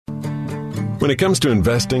When it comes to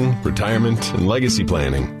investing, retirement, and legacy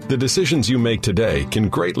planning, the decisions you make today can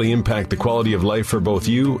greatly impact the quality of life for both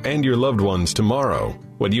you and your loved ones tomorrow.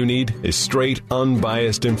 What you need is straight,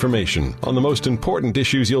 unbiased information on the most important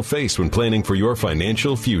issues you'll face when planning for your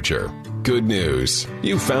financial future. Good news.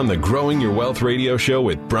 You've found the Growing Your Wealth radio show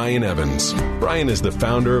with Brian Evans. Brian is the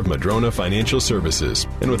founder of Madrona Financial Services,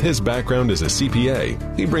 and with his background as a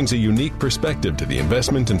CPA, he brings a unique perspective to the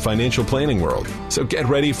investment and financial planning world. So get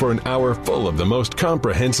ready for an hour full of the most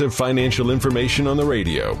comprehensive financial information on the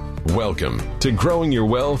radio. Welcome to Growing Your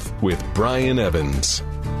Wealth with Brian Evans.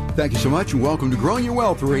 Thank you so much, and welcome to Growing Your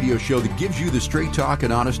Wealth, a radio show that gives you the straight talk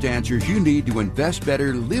and honest answers you need to invest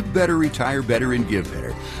better, live better, retire better, and give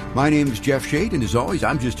better. My name is Jeff Shade, and as always,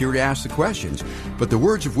 I'm just here to ask the questions. But the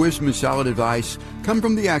words of wisdom and solid advice come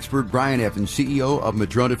from the expert, Brian Evans, CEO of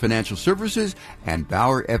Madrona Financial Services and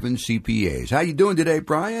Bauer Evans CPAs. How you doing today,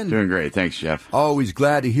 Brian? Doing great. Thanks, Jeff. Always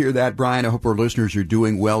glad to hear that, Brian. I hope our listeners are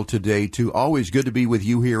doing well today, too. Always good to be with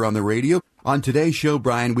you here on the radio. On today's show,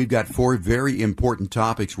 Brian, we've got 4 very important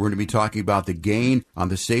topics. We're going to be talking about the gain on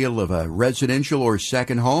the sale of a residential or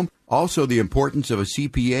second home, also the importance of a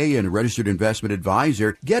CPA and a registered investment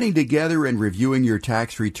advisor getting together and reviewing your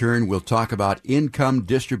tax return. We'll talk about income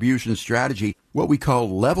distribution strategy, what we call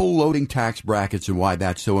level loading tax brackets and why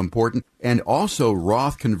that's so important, and also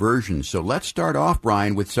Roth conversions. So let's start off,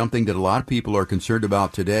 Brian, with something that a lot of people are concerned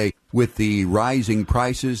about today with the rising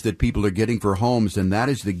prices that people are getting for homes, and that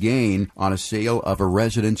is the gain on a sale of a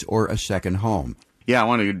residence or a second home. Yeah, I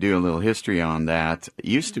want to do a little history on that. It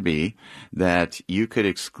used to be that you could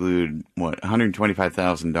exclude,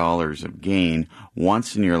 $125,000 of gain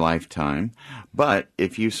once in your lifetime. But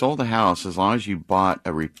if you sold a house, as long as you bought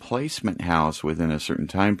a replacement house within a certain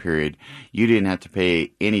time period, you didn't have to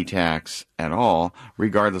pay any tax at all,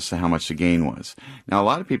 regardless of how much the gain was. Now, a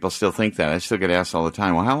lot of people still think that. I still get asked all the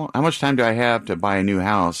time, well, how much time do I have to buy a new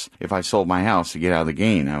house if I sold my house to get out of the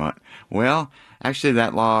gain? I went, well, actually,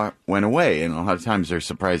 that law went away, and a lot of times they're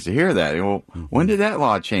surprised to hear that. Well, when did that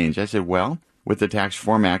law change? I said, well, with the Tax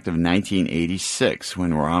Reform Act of 1986,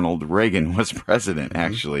 when Ronald Reagan was president,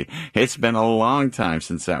 actually. It's been a long time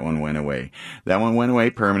since that one went away. That one went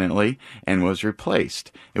away permanently and was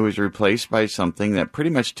replaced. It was replaced by something that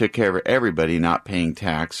pretty much took care of everybody not paying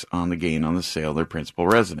tax on the gain on the sale of their principal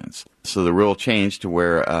residence. So the rule changed to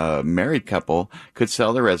where a married couple could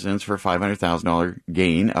sell their residence for $500,000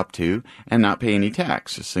 gain up to and not pay any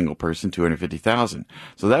tax. A single person, $250,000.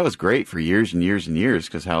 So that was great for years and years and years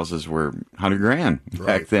because houses were $100,000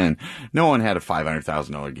 back then. No one had a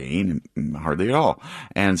 $500,000 gain, hardly at all.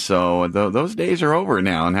 And so those days are over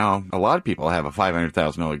now. Now a lot of people have a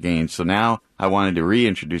 $500,000 gain. So now I wanted to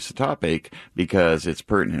reintroduce the topic because it's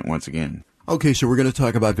pertinent once again. Okay, so we're going to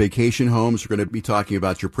talk about vacation homes. We're going to be talking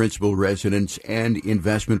about your principal residence and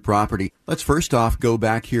investment property. Let's first off go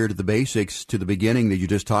back here to the basics, to the beginning that you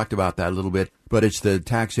just talked about that a little bit, but it's the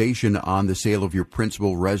taxation on the sale of your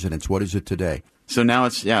principal residence. What is it today? So now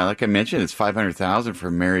it's, like I mentioned, it's $500,000 for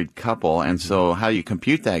a married couple. And so how you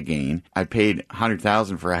compute that gain, I paid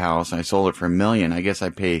 $100,000 for a house and I sold it for $1 million. I guess I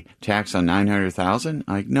pay tax on $900,000?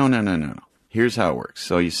 Like, no. Here's how it works.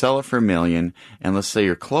 So you sell it for $1 million, and let's say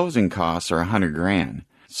your closing costs are $100,000.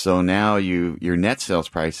 So now your net sales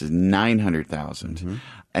price is $900,000,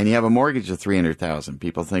 and you have a mortgage of $300,000.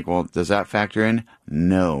 People think, well, does that factor in?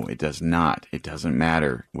 No, it does not. It doesn't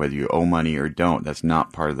matter whether you owe money or don't. That's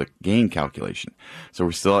not part of the gain calculation. So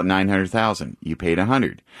we're still at $900,000. You paid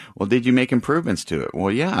 $100,000. Well, did you make improvements to it?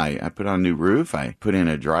 Well, yeah, I put on a new roof. I put in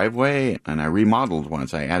a driveway, and I remodeled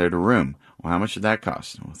once. I added a room. Well, how much did that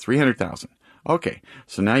cost? Well, $300,000. Okay,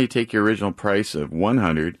 so now you take your original price of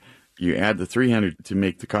 $100,000, you add the $300,000 to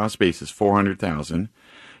make the cost basis $400,000.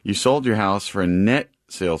 You sold your house for a net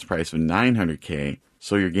sales price of $900,000,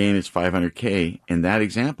 so your gain is $500,000. In that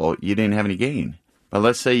example, you didn't have any gain. But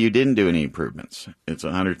let's say you didn't do any improvements. It's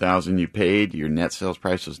 $100,000 you paid. Your net sales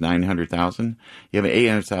price was $900,000. You have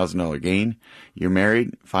an $800,000 gain. You're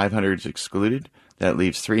married. $500,000 is excluded. That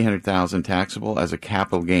leaves $300,000 taxable as a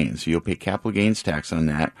capital gain. So you'll pay capital gains tax on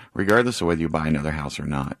that, regardless of whether you buy another house or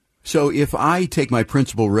not. So if I take my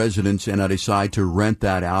principal residence and I decide to rent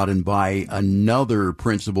that out and buy another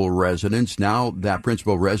principal residence, now that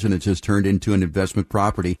principal residence has turned into an investment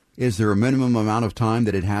property. Is there a minimum amount of time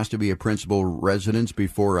that it has to be a principal residence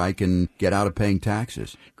before I can get out of paying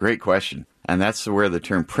taxes? Great question. And that's where the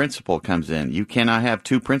term principal comes in. You cannot have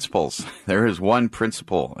two principals. There is one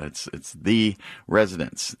principal. It's the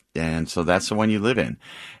residence. And so that's the one you live in.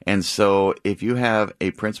 And so if you have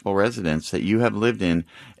a principal residence that you have lived in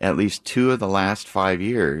at least 2 of the last 5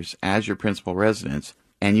 years as your principal residence,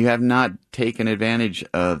 and you have not taken advantage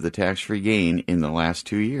of the tax-free gain in the last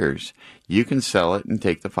 2 years, you can sell it and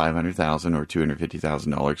take the $500,000 or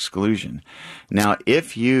 $250,000 exclusion. Now,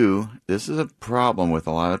 this is a problem with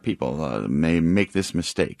a lot of people may make this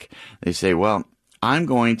mistake. They say, well, I'm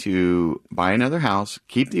going to buy another house,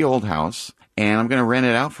 keep the old house, and I'm going to rent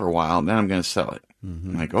it out for a while, and then I'm going to sell it.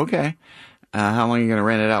 I'm like, okay. How long are you going to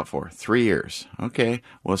rent it out for? 3 years. Okay.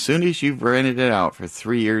 Well, as soon as you've rented it out for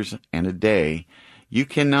 3 years and a day, you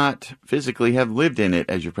cannot physically have lived in it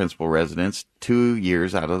as your principal residence 2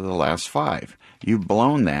 years out of the last 5. You've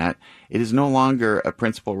blown that. It is no longer a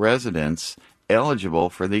principal residence eligible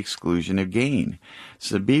for the exclusion of gain.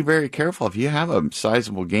 So be very careful. If you have a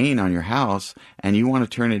sizable gain on your house and you want to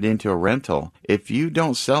turn it into a rental, if you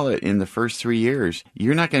don't sell it in the first 3 years,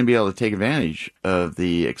 you're not going to be able to take advantage of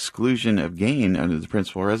the exclusion of gain under the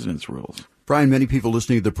principal residence rules. Brian, many people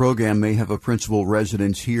listening to the program may have a principal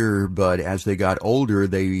residence here, but as they got older,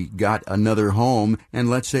 they got another home. And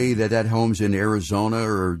let's say that home's in Arizona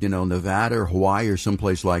or, Nevada or Hawaii or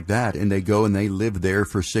someplace like that, and they go and they live there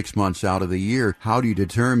for 6 months out of the year. How do you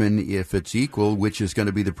determine if it's equal, which is going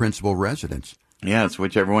to be the principal residence? Yeah, it's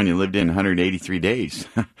whichever one you lived in 183 days,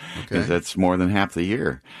 because that's more than half the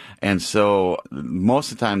year. And so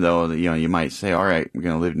most of the time, though, you might say, all right, we're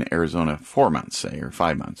going to live in Arizona 4 months, say, or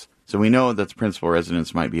 5 months. So we know that the principal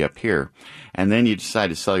residence might be up here. And then you decide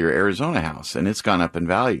to sell your Arizona house, and it's gone up in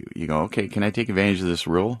value. You go, okay, can I take advantage of this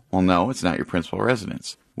rule? Well, no, it's not your principal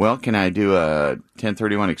residence. Well, can I do a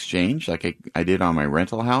 1031 exchange like I did on my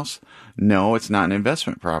rental house? No, it's not an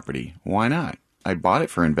investment property. Why not? I bought it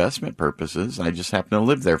for investment purposes. I just happen to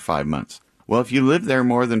live there 5 months. Well, if you live there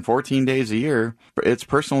more than 14 days a year, it's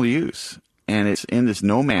personal use. And it's in this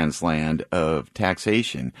no man's land of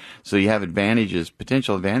taxation. So you have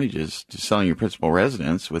potential advantages to selling your principal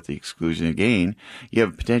residence with the exclusion of gain. You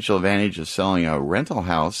have a potential advantage of selling a rental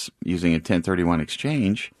house using a 1031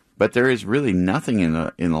 exchange. But there is really nothing in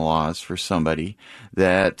the laws for somebody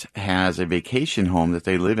that has a vacation home that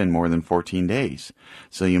they live in more than 14 days.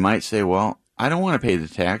 So you might say, well, I don't want to pay the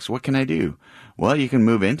tax. What can I do? Well, you can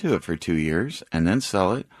move into it for 2 years and then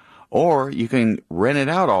sell it. Or you can rent it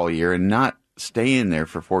out all year and not stay in there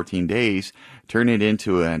for 14 days, turn it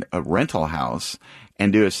into a rental house,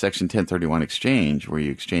 and do a Section 1031 exchange where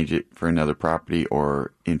you exchange it for another property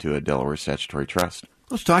or into a Delaware statutory trust.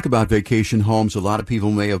 Let's talk about vacation homes. A lot of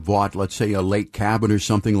people may have bought, let's say, a lake cabin or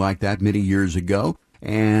something like that many years ago,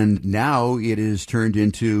 and now it is turned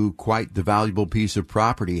into quite the valuable piece of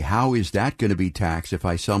property. How is that going to be taxed if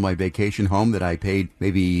I sell my vacation home that I paid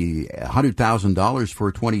maybe $100,000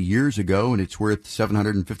 for 20 years ago and it's worth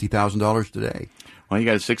 $750,000 today? Well, you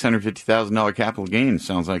got a $650,000 capital gain,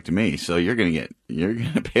 sounds like to me. So you're going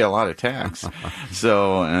to pay a lot of tax.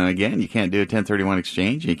 So, and again, you can't do a 1031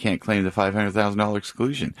 exchange. You can't claim the $500,000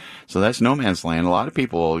 exclusion. So that's no man's land. A lot of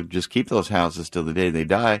people just keep those houses till the day they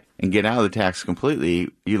die and get out of the tax completely,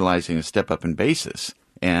 utilizing a step-up in basis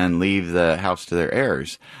and leave the house to their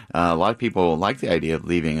heirs. A lot of people like the idea of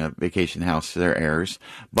leaving a vacation house to their heirs,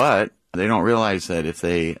 but they don't realize that if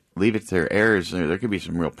they leave it to their heirs, there could be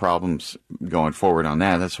some real problems going forward on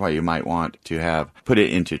that. That's why you might want to put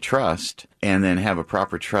it into trust and then have a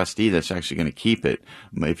proper trustee that's actually going to keep it.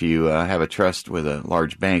 If you have a trust with a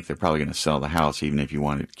large bank, they're probably going to sell the house even if you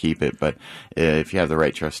wanted to keep it. But if you have the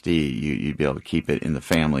right trustee, you'd be able to keep it in the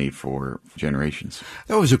family for generations.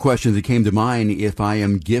 That was a question that came to mind. If I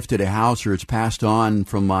am gifted a house or it's passed on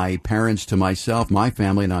from my parents to myself, my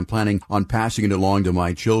family, and I'm planning on passing it along to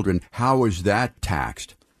my children, how is that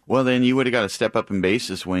taxed? Well, then you would have got a step up in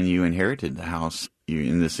basis when you inherited the house.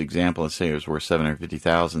 In this example, let's say it was worth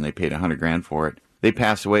 $750,000. They paid $100,000 for it. They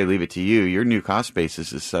pass away, leave it to you. Your new cost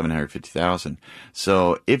basis is $750,000.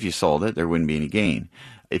 So if you sold it, there wouldn't be any gain.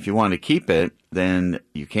 If you want to keep it, then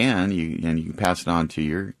you can. You can pass it on to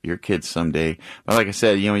your kids someday. But like I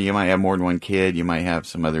said, you might have more than one kid. You might have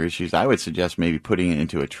some other issues. I would suggest maybe putting it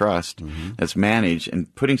into a trust that's managed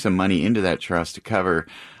and putting some money into that trust to cover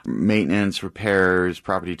maintenance, repairs,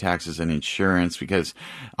 property taxes, and insurance, because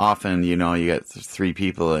often, you got 3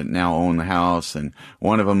 people that now own the house and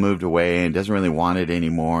one of them moved away and doesn't really want it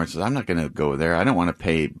anymore and says, I'm not going to go there. I don't want to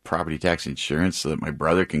pay property tax insurance so that my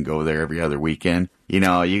brother can go there every other weekend. You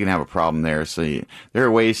can have a problem there. So there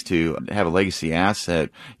are ways to have a legacy asset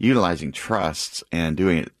utilizing trusts and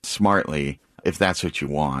doing it smartly if that's what you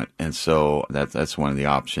want. And so that's one of the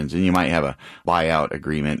options. And you might have a buyout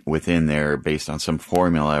agreement within there based on some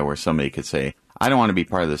formula where somebody could say, I don't want to be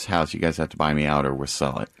part of this house. You guys have to buy me out or we'll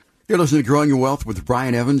sell it. You're listening to Growing Your Wealth with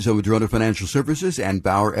Brian Evans of Madrona Financial Services and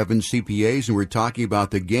Bauer Evans CPAs, and we're talking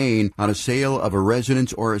about the gain on a sale of a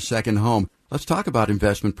residence or a second home. Let's talk about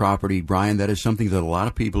investment property, Brian. That is something that a lot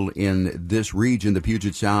of people in this region, the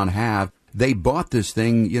Puget Sound, have. They bought this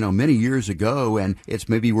thing, many years ago, and it's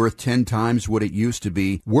maybe worth 10 times what it used to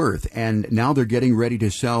be worth. And now they're getting ready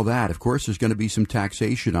to sell that. Of course, there's going to be some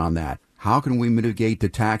taxation on that. How can we mitigate the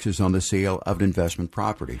taxes on the sale of an investment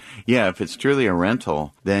property? Yeah, if it's truly a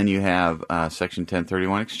rental, then you have Section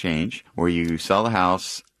 1031 exchange, where you sell the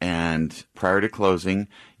house and prior to closing,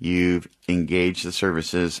 you've engaged the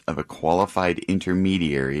services of a qualified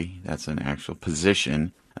intermediary. That's an actual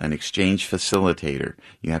position, an exchange facilitator.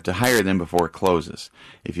 You have to hire them before it closes.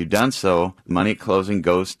 If you've done so, money at closing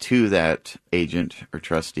goes to that agent or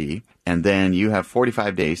trustee, and then you have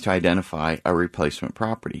 45 days to identify a replacement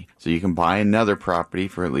property. So you can buy another property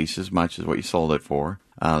for at least as much as what you sold it for.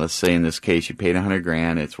 Let's say in this case you paid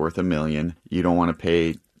 $100,000, it's worth $1 million. You don't want to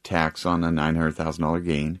pay tax on a $900,000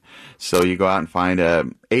 gain. So you go out and find a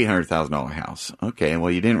 $800,000 house. Okay, well,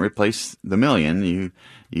 you didn't replace the $1 million.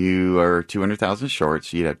 You are $200,000 short,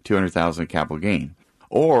 so you'd have $200,000 capital gain.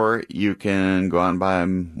 Or you can go out and buy a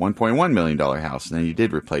 $1.1 million house, and then you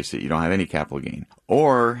did replace it. You don't have any capital gain.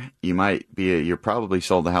 Or you're probably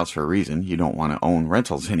sold the house for a reason. You don't want to own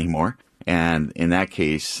rentals anymore. And in that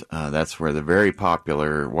case, that's where the very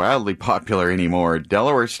popular, wildly popular anymore,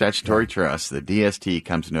 Delaware Statutory Trust, the DST,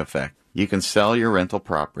 comes into effect. You can sell your rental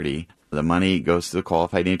property. The money goes to the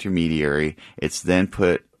qualified intermediary. It's then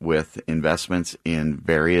put with investments in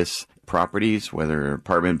various properties, whether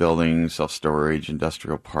apartment buildings, self-storage,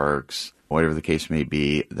 industrial parks, whatever the case may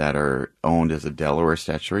be, that are owned as a Delaware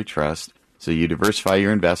Statutory Trust. So you diversify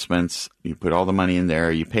your investments, you put all the money in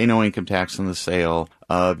there, you pay no income tax on the sale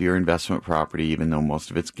of your investment property, even though most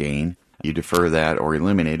of it's gain. You defer that or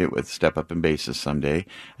eliminate it with step-up in basis someday,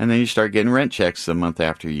 and then you start getting rent checks the month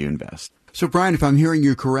after you invest. So, Brian, if I'm hearing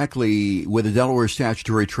you correctly, with a Delaware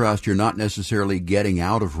Statutory Trust, you're not necessarily getting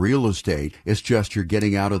out of real estate. It's just you're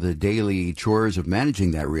getting out of the daily chores of managing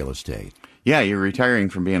that real estate. Yeah, you're retiring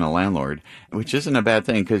from being a landlord, which isn't a bad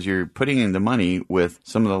thing because you're putting in the money with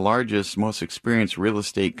some of the largest, most experienced real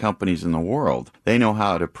estate companies in the world. They know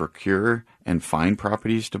how to procure and find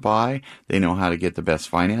properties to buy. They know how to get the best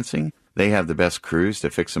financing. They have the best crews to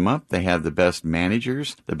fix them up. They have the best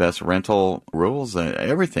managers, the best rental rules,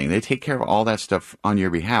 everything. They take care of all that stuff on your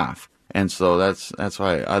behalf. And so that's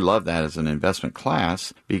why I love that as an investment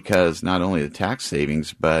class, because not only the tax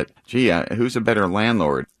savings, but, who's a better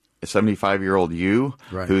landlord? A 75-year-old you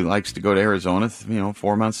who likes to go to Arizona,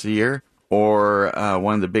 4 months a year, or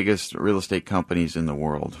one of the biggest real estate companies in the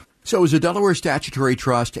world. So is a Delaware Statutory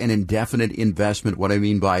Trust an indefinite investment? What I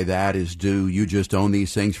mean by that is, do you just own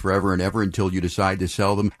these things forever and ever until you decide to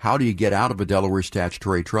sell them? How do you get out of a Delaware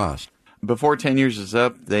Statutory Trust? Before 10 years is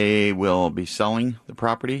up, they will be selling the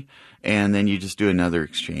property, and then you just do another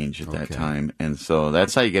exchange at that time. And so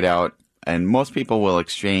that's how you get out. And most people will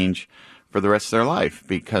exchange for the rest of their life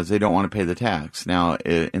because they don't want to pay the tax. Now,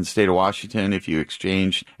 in the state of Washington, if you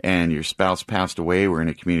exchange and your spouse passed away, we're in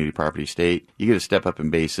a community property state, you get a step up in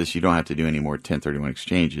basis. You don't have to do any more 1031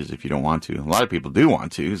 exchanges if you don't want to. A lot of people do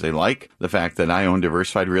want to because they like the fact that I own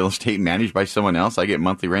diversified real estate managed by someone else. I get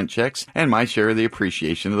monthly rent checks and my share of the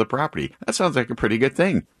appreciation of the property. That sounds like a pretty good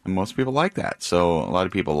thing. And most people like that. So a lot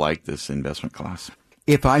of people like this investment class.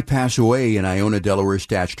 If I pass away and I own a Delaware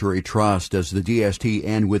Statutory Trust, does the DST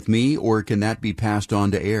end with me, or can that be passed on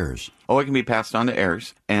to heirs? Oh, it can be passed on to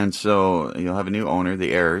heirs. And so you'll have a new owner,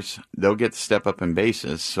 the heirs. They'll get the step up in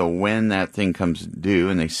basis. So when that thing comes due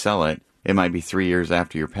and they sell it, it might be 3 years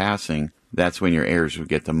after your passing. That's when your heirs would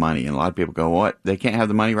get the money. And a lot of people go, what? They can't have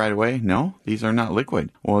the money right away? No, these are not liquid.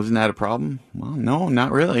 Well, isn't that a problem? Well, no,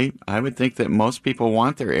 not really. I would think that most people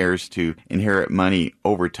want their heirs to inherit money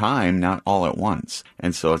over time, not all at once.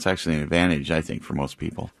 And so it's actually an advantage, I think, for most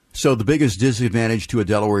people. So the biggest disadvantage to a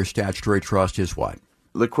Delaware Statutory Trust is what?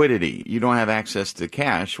 Liquidity. You don't have access to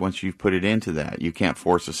cash once you've put it into that. You can't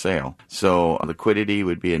force a sale. So liquidity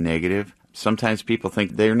would be a negative. Sometimes people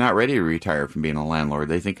think they're not ready to retire from being a landlord.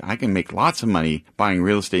 They think, I can make lots of money buying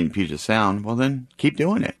real estate in Puget Sound. Well, then keep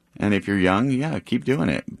doing it. And if you're young, keep doing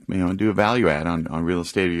it. Do a value add on real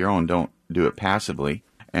estate of your own. Don't do it passively.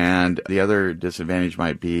 And the other disadvantage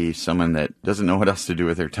might be someone that doesn't know what else to do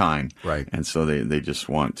with their time. Right. And so they just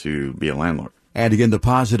want to be a landlord. And again, the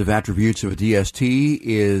positive attributes of a DST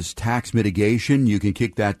is tax mitigation. You can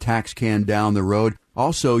kick that tax can down the road.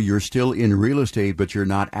 Also, you're still in real estate, but you're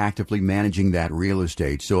not actively managing that real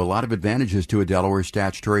estate. So a lot of advantages to a Delaware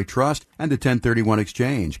Statutory Trust and the 1031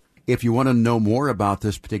 exchange. If you want to know more about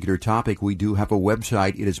this particular topic, we do have a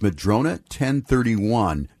website. It is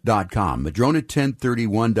Madrona1031.com.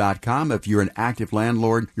 Madrona1031.com. If you're an active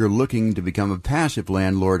landlord, you're looking to become a passive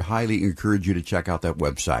landlord, highly encourage you to check out that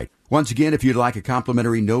website. Once again, if you'd like a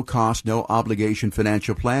complimentary, no-cost, no-obligation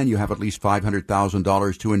financial plan, you have at least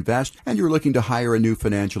 $500,000 to invest, and you're looking to hire a new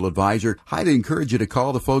financial advisor, highly encourage you to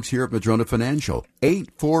call the folks here at Madrona Financial.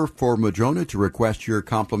 844-MADRONA to request your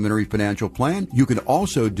complimentary financial plan. You can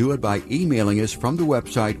also do it by emailing us from the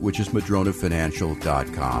website, which is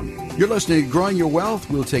madronafinancial.com. You're listening to Growing Your Wealth.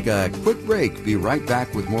 We'll take a quick break. Be right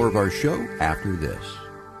back with more of our show after this.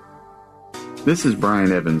 This is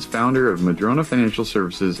Brian Evans, founder of Madrona Financial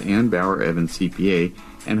Services and Bauer Evans CPA,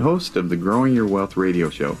 and host of the Growing Your Wealth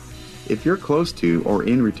radio show. If you're close to or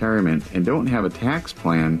in retirement and don't have a tax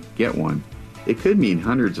plan, get one. It could mean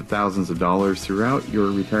hundreds of thousands of dollars throughout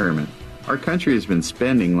your retirement. Our country has been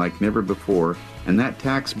spending like never before, and that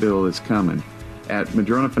tax bill is coming. At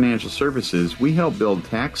Madrona Financial Services, we help build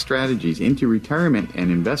tax strategies into retirement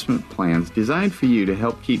and investment plans designed for you to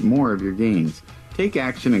help keep more of your gains. Take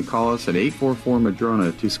action and call us at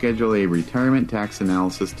 844-MADRONA to schedule a retirement tax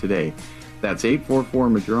analysis today. That's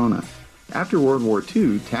 844-MADRONA. After World War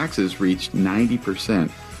II, taxes reached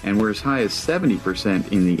 90% and were as high as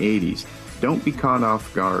 70% in the 80s. Don't be caught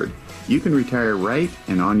off guard. You can retire right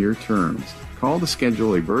and on your terms. Call to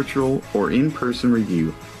schedule a virtual or in-person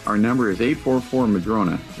review. Our number is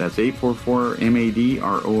 844-MADRONA. That's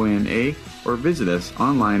 844-MADRONA, or visit us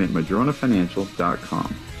online at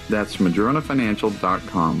madronafinancial.com. That's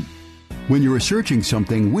madronafinancial.com. When you're researching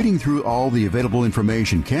something, weeding through all the available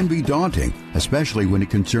information can be daunting, especially when it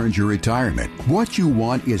concerns your retirement. What you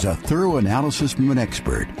want is a thorough analysis from an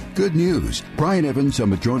expert. Good news. Brian Evans of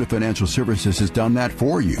Madrona Financial Services has done that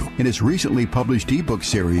for you in his recently published ebook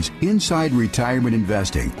series, Inside Retirement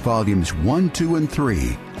Investing, Volumes 1, 2, and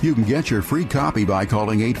 3. You can get your free copy by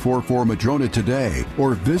calling 844-MADRONA today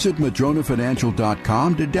or visit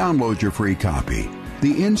madronafinancial.com to download your free copy.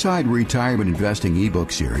 The Inside Retirement Investing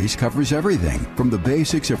ebook series covers everything from the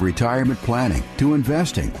basics of retirement planning to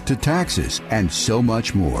investing to taxes and so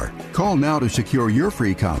much more. Call now to secure your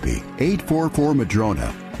free copy,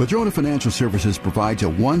 844-MADRONA. Madrona Financial Services provides a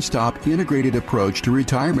one-stop integrated approach to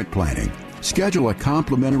retirement planning. Schedule a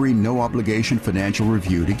complimentary, no-obligation financial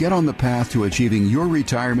review to get on the path to achieving your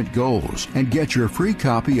retirement goals and get your free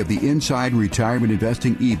copy of the Inside Retirement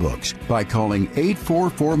Investing ebooks by calling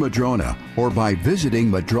 844-MADRONA or by visiting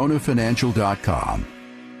madronafinancial.com.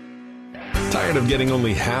 Tired of getting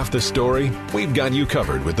only half the story? We've got you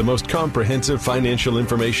covered with the most comprehensive financial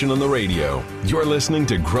information on the radio. You're listening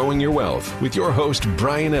to Growing Your Wealth with your host,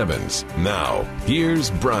 Brian Evans. Now, here's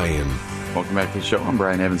Brian. Welcome back to the show. I'm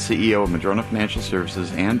Brian Evans, CEO of Madrona Financial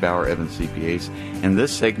Services and Bauer Evans CPAs. In this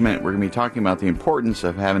segment, we're going to be talking about the importance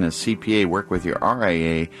of having a CPA work with your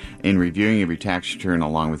RIA in reviewing your tax return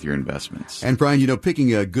along with your investments. And Brian,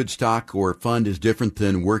 picking a good stock or fund is different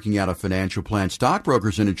than working out a financial plan.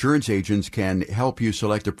 Stockbrokers and insurance agents can help you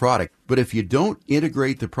select a product, but if you don't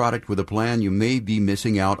integrate the product with a plan, you may be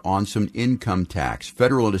missing out on some income tax,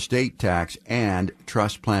 federal and estate tax, and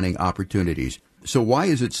trust planning opportunities. So why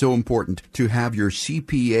is it so important to have your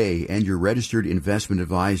CPA and your registered investment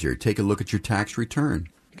advisor take a look at your tax return?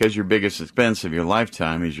 Because your biggest expense of your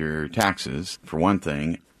lifetime is your taxes, for one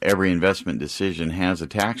thing. Every investment decision has a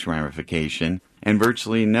tax ramification, and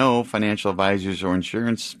virtually no financial advisors or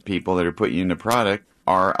insurance people that are putting you into product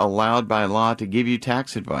are allowed by law to give you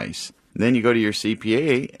tax advice. Then you go to your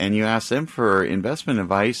CPA and you ask them for investment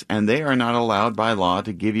advice, and they are not allowed by law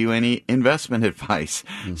to give you any investment advice.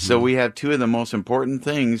 Mm-hmm. So we have two of the most important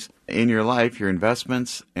things in your life, your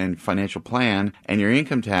investments and financial plan, and your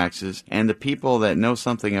income taxes, and the people that know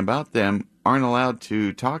something about them aren't allowed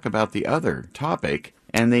to talk about the other topic,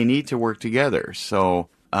 and they need to work together. So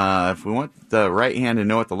if we want the right hand to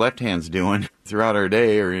know what the left hand's doing throughout our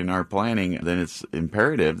day or in our planning, then it's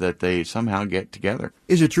imperative that they somehow get together.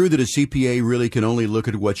 Is it true that a CPA really can only look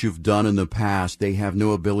at what you've done in the past? They have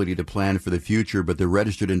no ability to plan for the future, but the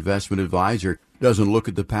registered investment advisor doesn't look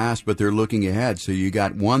at the past, but they're looking ahead. So you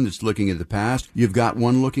got one that's looking at the past, you've got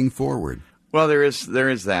one looking forward. Well, there is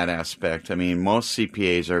that aspect. I mean, most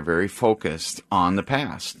CPAs are very focused on the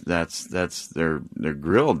past. They're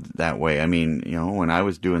grilled that way. I mean, when I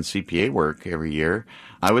was doing CPA work every year,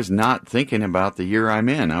 I was not thinking about the year I'm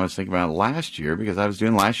in. I was thinking about last year because I was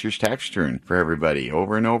doing last year's tax return for everybody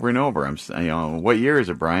over and over and over. What year is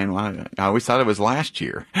it, Brian? Well, I always thought it was last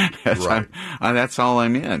year. Right. That's all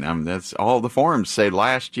I'm in. That's all the forms say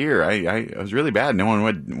last year. I was really bad knowing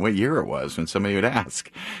what year it was when somebody would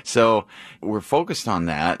ask. So we're focused on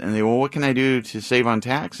that, and what can I do to save on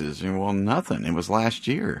taxes? And, well, nothing. It was last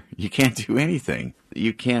year. You can't do anything.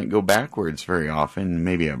 you can't go backwards very often.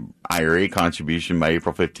 Maybe a IRA contribution by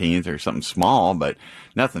April 15th or something small, but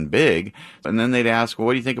nothing big. And then they'd ask, well,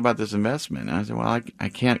 what do you think about this investment? And I said, well, I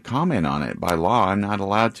can't comment on it. By law, I'm not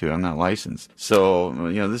allowed to. I'm not licensed. So,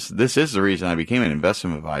 this is the reason I became an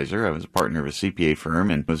investment advisor. I was a partner of a CPA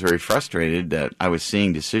firm and was very frustrated that I was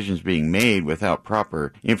seeing decisions being made without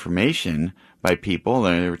proper information by people.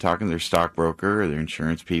 They were talking to their stockbroker or their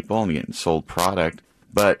insurance people and getting sold product.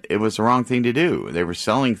 But it was the wrong thing to do. They were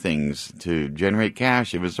selling things to generate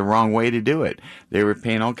cash. It was the wrong way to do it. They were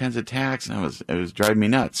paying all kinds of tax, and it was driving me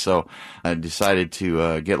nuts. So I decided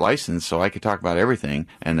to get licensed so I could talk about everything,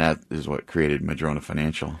 and that is what created Madrona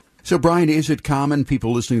Financial. So, Brian, is it common,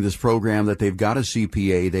 people listening to this program, that they've got a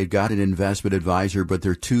CPA, they've got an investment advisor, but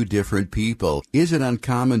they're two different people? Is it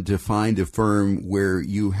uncommon to find a firm where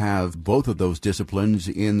you have both of those disciplines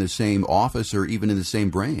in the same office or even in the same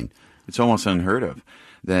brain? It's almost unheard of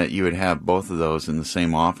that you would have both of those in the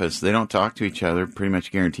same office. They don't talk to each other, pretty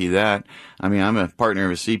much guarantee that. I mean, I'm a partner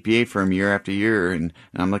of a CPA firm year after year, and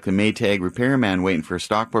I'm like the Maytag repairman waiting for a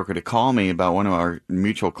stockbroker to call me about one of our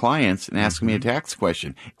mutual clients and ask me a tax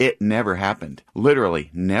question. It never happened.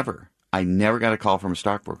 Literally, never. I never got a call from a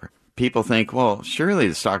stockbroker. People think, well, surely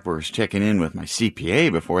the stockbroker's checking in with my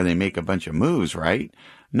CPA before they make a bunch of moves, right?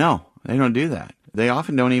 No, they don't do that. They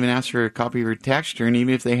often don't even ask for a copy of your tax return.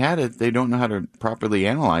 Even if they had it, they don't know how to properly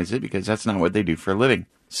analyze it because that's not what they do for a living.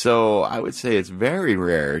 So I would say it's very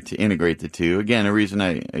rare to integrate the two. Again, a reason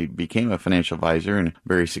I became a financial advisor and a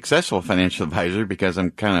very successful financial advisor because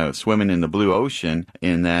I'm kind of swimming in the blue ocean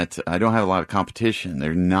in that I don't have a lot of competition.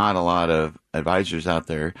 There's not a lot of advisors out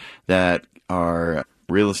there that are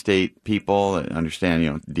real estate people that understand,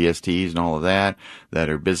 DSTs and all of that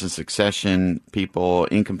are business succession people,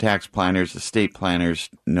 income tax planners, estate planners,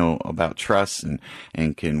 know about trusts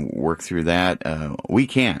and can work through that. We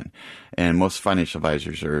can. And most financial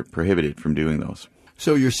advisors are prohibited from doing those.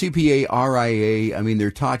 So your CPA, RIA, I mean,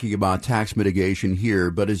 they're talking about tax mitigation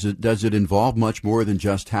here, but does it involve much more than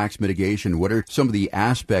just tax mitigation? What are some of the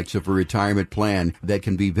aspects of a retirement plan that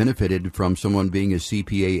can be benefited from someone being a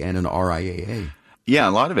CPA and an RIA? Yeah,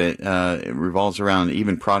 a lot of it revolves around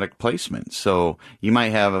even product placement. So you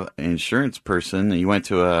might have an insurance person, you went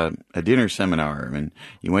to a dinner seminar and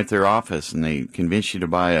you went to their office and they convinced you to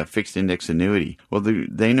buy a fixed index annuity. Well, do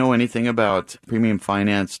they know anything about premium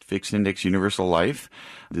financed fixed index universal life?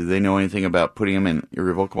 Do they know anything about putting them in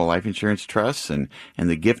irrevocable life insurance trusts and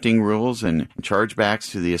the gifting rules and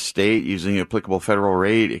chargebacks to the estate using the applicable federal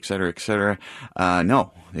rate, et cetera, et cetera?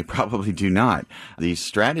 No, they probably do not. These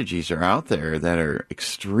strategies are out there that are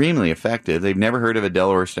extremely effective. They've never heard of a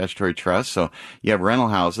Delaware statutory trust. So you have rental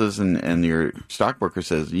houses and your stockbroker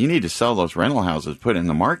says, you need to sell those rental houses, put it in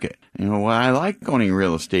the market. Well, I like owning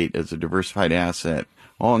real estate as a diversified asset.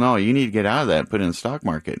 Oh, no, you need to get out of that, put it in the stock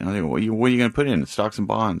market. And I think, what are you going to put in? Stocks and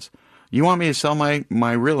bonds. You want me to sell my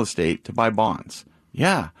real estate to buy bonds?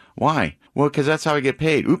 Yeah. Why? Well, because that's how I get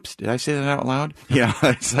paid. Oops, did I say that out loud? Yeah,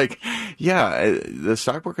 it's like, the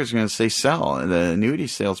stockbroker is going to say sell. The annuity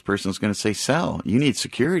salesperson is going to say sell. You need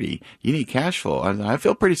security. You need cash flow. I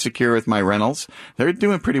feel pretty secure with my rentals. They're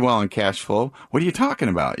doing pretty well on cash flow. What are you talking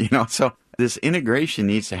about? So this integration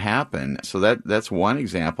needs to happen. So that's one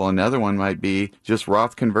example. Another one might be just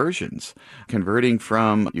Roth conversions, converting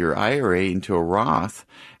from your IRA into a Roth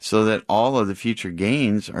so that all of the future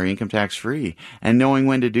gains are income tax free, and knowing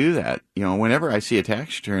when to do that. Whenever I see a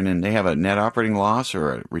tax return and they have a net operating loss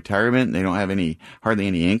or a retirement, and they don't have hardly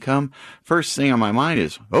any income, first thing on my mind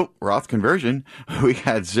is, Roth conversion. We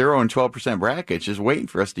got 0 and 12% brackets just waiting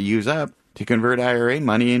for us to use up to convert IRA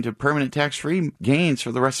money into permanent tax-free gains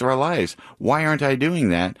for the rest of our lives. Why aren't I doing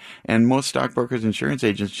that? And most stockbrokers, insurance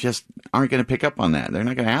agents just aren't going to pick up on that. They're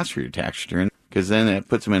not going to ask for your tax return because then it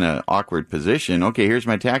puts them in an awkward position. Okay, here's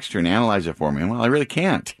my tax return. Analyze it for me. Well, I really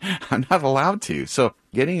can't. I'm not allowed to. So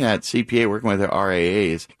getting that CPA working with the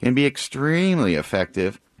RIAs can be extremely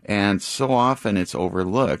effective. And so often it's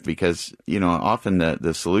overlooked because, often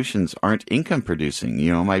the solutions aren't income producing.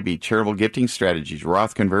 It might be charitable gifting strategies,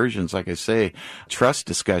 Roth conversions, like I say, trust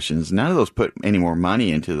discussions. None of those put any more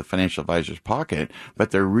money into the financial advisor's pocket, but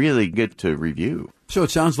they're really good to review. So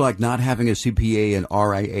it sounds like not having a CPA and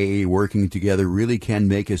RIA working together really can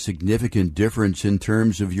make a significant difference in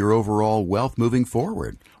terms of your overall wealth moving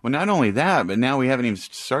forward. Well, not only that, but now we haven't even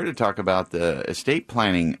started to talk about the estate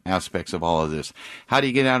planning aspects of all of this. How do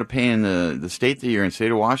you get out of paying the state that you're in,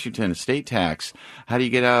 state of Washington, estate tax? How do you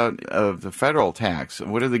get out of the federal tax?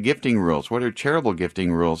 What are the gifting rules? What are charitable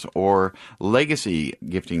gifting rules or legacy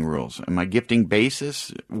gifting rules? Am I gifting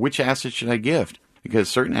basis? Which assets should I gift? Because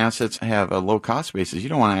certain assets have a low cost basis. You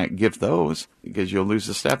don't want to gift those because you'll lose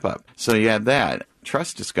the step up. So you have that.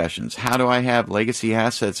 trust discussions. How do I have legacy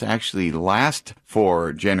assets actually last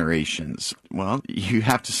for generations? Well, you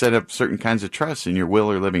have to set up certain kinds of trusts in your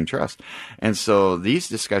will or living trust. And so these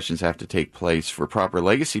discussions have to take place for proper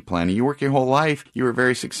legacy planning. You work your whole life, you were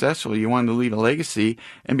very successful, you wanted to leave a legacy,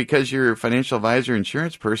 and because your financial advisor,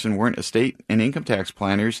 insurance person weren't estate and income tax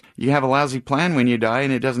planners, you have a lousy plan when you die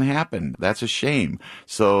and it doesn't happen. That's a shame.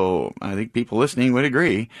 So I think people listening would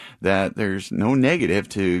agree that there's no negative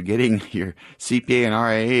to getting your CPA and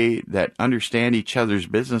RIA that understand each other's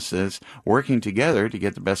businesses working together to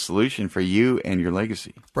get the best solution for you and your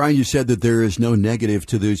legacy. Brian, you said that there is no negative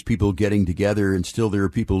to those people getting together, and still there are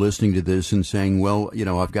people listening to this and saying, well,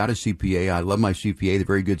 I've got a CPA. I love my CPA. They're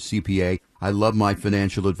very good CPA. I love my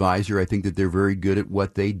financial advisor. I think that they're very good at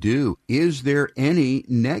what they do. Is there any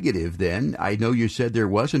negative then? I know you said there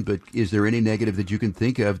wasn't, but is there any negative that you can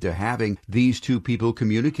think of to having these two people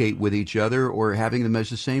communicate with each other or having them as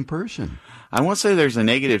the same person? I won't say there's a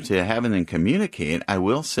negative to having them communicate. I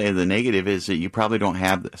will say the negative is that you probably don't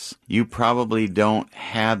have this. You probably don't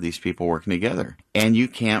have these people working together, and you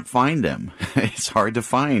can't find them. It's hard to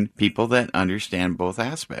find people that understand both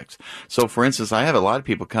aspects. So, for instance, I have a lot of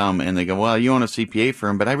people come and they go, well, you own a CPA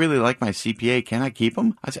firm, but I really like my CPA. Can I keep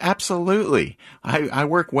them? I say, absolutely. I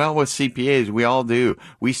work well with CPAs. We all do.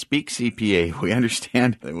 We speak CPA. We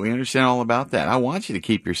understand all about that. I want you to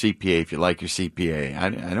keep your CPA if you like your CPA. I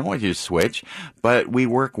don't want you to switch. But we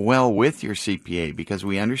work well with your CPA because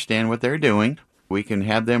we understand what they're doing. We can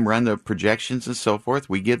have them run the projections and so forth.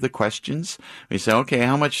 We give the questions. We say, okay,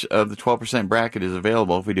 how much of the 12% bracket is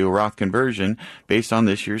available if we do a Roth conversion based on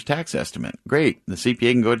this year's tax estimate? Great. The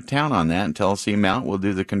CPA can go to town on that and tell us the amount. We'll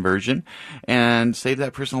do the conversion and save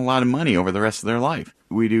that person a lot of money over the rest of their life.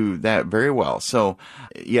 We do that very well. So,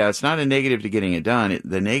 yeah, it's not a negative to getting it done.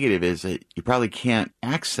 The negative is that you probably can't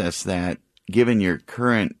access that given your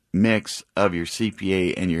current mix of your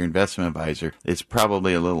CPA and your investment advisor. It's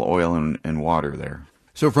probably a little oil and water there.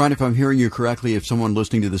 So, Brian, if I'm hearing you correctly, if someone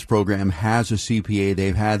listening to this program has a CPA,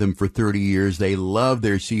 they've had them for 30 years, they love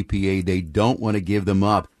their CPA, they don't want to give them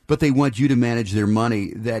up, but they want you to manage their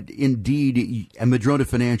money, that indeed Madrona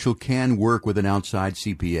Financial can work with an outside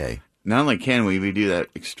CPA. Not only can we do that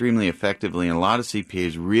extremely effectively, and a lot of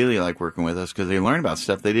CPAs really like working with us because they learn about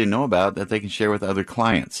stuff they didn't know about that they can share with other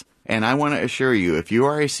clients. And I want to assure you, if you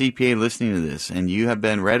are a CPA listening to this and you have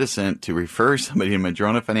been reticent to refer somebody to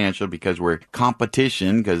Madrona Financial because we're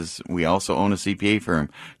competition, because we also own a CPA firm,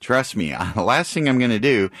 trust me, the last thing I'm going to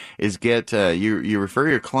do is get you refer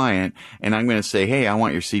your client and I'm going to say, hey, I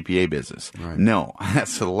want your CPA business. Right. No,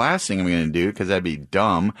 that's the last thing I'm going to do because that'd be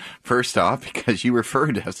dumb, first off, because you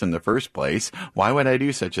referred us in the first place. Why would I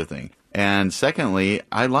do such a thing? And secondly,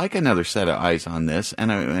 I like another set of eyes on this,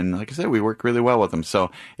 and like I said, we work really well with them.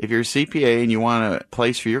 So if you're a CPA and you want a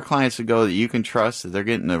place for your clients to go that you can trust, that they're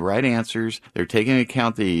getting the right answers, they're taking into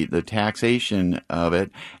account the taxation of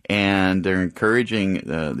it, and they're encouraging,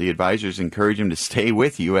 the advisors encourage them to stay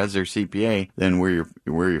with you as their CPA, then we're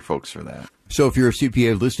your folks for that. So if you're a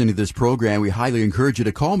CPA listening to this program, we highly encourage you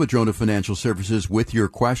to call Madrona Financial Services with your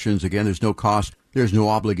questions. Again, there's no cost. There's no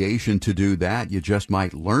obligation to do that. You just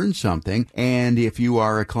might learn something. And if you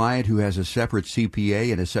are a client who has a separate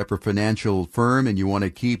CPA and a separate financial firm and you want to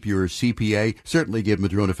keep your CPA, certainly give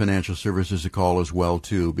Madrona Financial Services a call as well,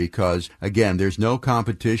 too, because, again, there's no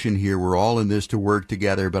competition here. We're all in this to work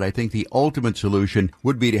together. But I think the ultimate solution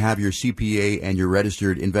would be to have your CPA and your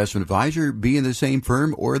registered investment advisor be in the same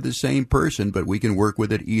firm or the same person, but we can work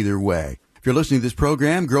with it either way. If you're listening to this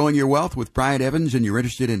program, Growing Your Wealth with Brian Evans, and you're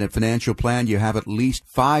interested in a financial plan, you have at least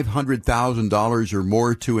 $500,000 or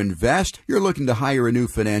more to invest, you're looking to hire a new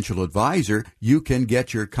financial advisor, you can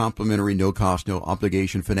get your complimentary no-cost,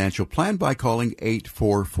 no-obligation financial plan by calling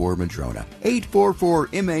 844-MADRONA.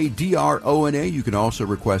 844-MADRONA. You can also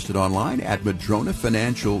request it online at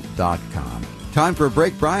madronafinancial.com. Time for a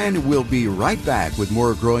break, Brian. We'll be right back with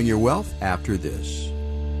more Growing Your Wealth after this.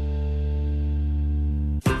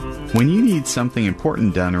 When you need something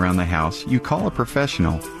important done around the house, you call a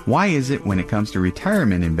professional. Why is it when it comes to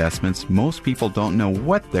retirement investments, most people don't know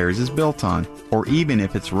what theirs is built on, or even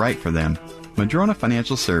if it's right for them? Madrona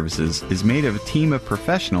Financial Services is made of a team of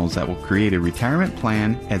professionals that will create a retirement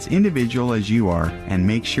plan as individual as you are and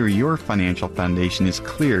make sure your financial foundation is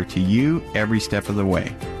clear to you every step of the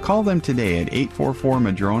way. Call them today at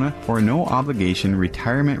 844-MADRONA for a no-obligation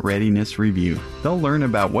retirement readiness review. They'll learn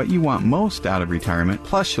about what you want most out of retirement,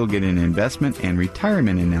 plus you'll get an investment and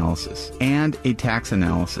retirement analysis and a tax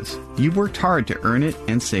analysis. You've worked hard to earn it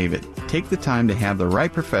and save it. Take the time to have the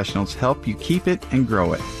right professionals help you keep it and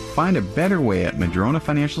grow it. Find a better way at Madrona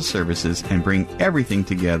Financial Services and bring everything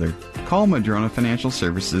together. Call Madrona Financial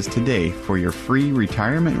Services today for your free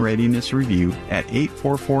retirement readiness review at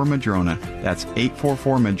 844-MADRONA. That's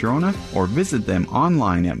 844-MADRONA, or visit them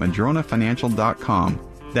online at madronafinancial.com.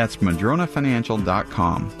 That's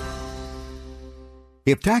madronafinancial.com.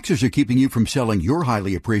 If taxes are keeping you from selling your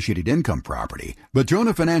highly appreciated income property,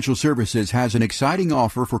 Madrona Financial Services has an exciting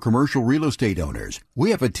offer for commercial real estate owners. We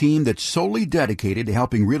have a team that's solely dedicated to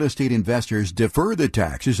helping real estate investors defer the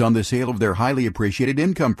taxes on the sale of their highly appreciated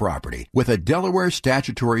income property with a Delaware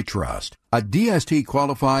statutory trust. A DST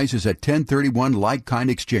qualifies as a 1031 like-kind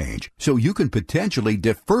exchange, so you can potentially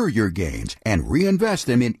defer your gains and reinvest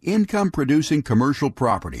them in income-producing commercial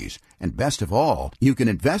properties. And best of all, you can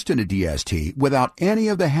invest in a DST without any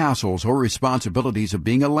of the hassles or responsibilities of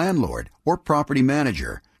being a landlord or property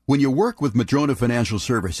manager. When you work with Madrona Financial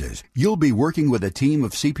Services, you'll be working with a team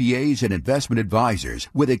of CPAs and investment advisors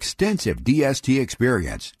with extensive DST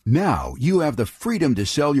experience. Now you have the freedom to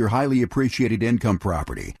sell your highly appreciated income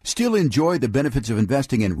property, still enjoy the benefits of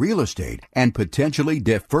investing in real estate, and potentially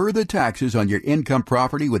defer the taxes on your income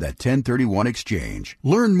property with a 1031 exchange.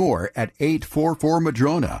 Learn more at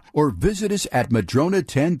 844-MADRONA or visit us at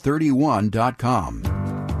madrona1031.com.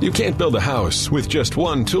 You can't build a house with just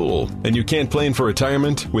one tool, and you can't plan for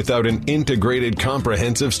retirement without an integrated,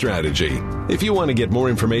 comprehensive strategy. If you want to get more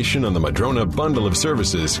information on the Madrona bundle of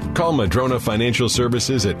services, call Madrona Financial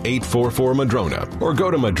Services at 844-MADRONA or go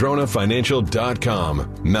to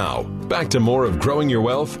madronafinancial.com. Now, back to more of Growing Your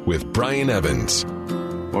Wealth with Brian Evans.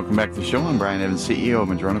 Welcome back to the show. I'm Brian Evans, CEO of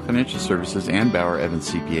Madrona Financial Services and Bauer Evans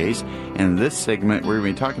CPAs. And in this segment, we're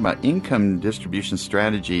going to be talking about income distribution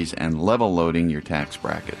strategies and level loading your tax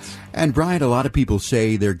brackets. And Brian, a lot of people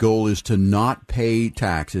say their goal is to not pay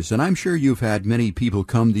taxes. And I'm sure you've had many people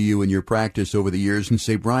come to you in your practice over the years and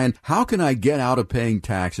say, Brian, how can I get out of paying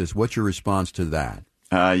taxes? What's your response to that?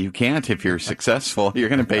 You can't. If you're successful, you're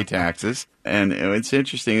going to pay taxes. And it's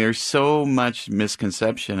interesting. There's so much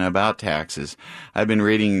misconception about taxes. I've been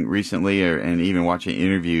reading recently and even watching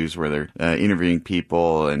interviews where they're interviewing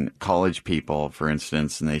people and college people, for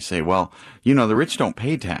instance, and they say, well, you know, the rich don't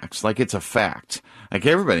pay tax. Like it's a fact. Like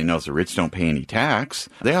everybody knows the rich don't pay any tax.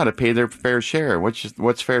 They ought to pay their fair share.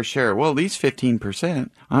 What's fair share? Well, at least 15%.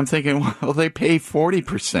 I'm thinking, well, they pay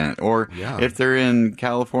 40%. Or if they're in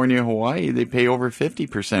California, Hawaii, they pay over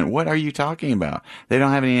 50%. What are you talking about? They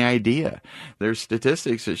don't have any idea. There's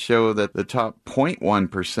statistics that show that the top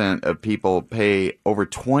 0.1% of people pay over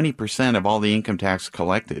 20% of all the income tax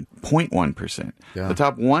collected. 0.1%. Yeah. The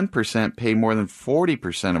top 1% pay more than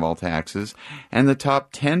 40% of all taxes. And the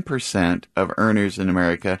top 10% of earners in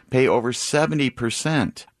America pay over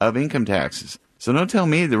 70% of income taxes. So don't tell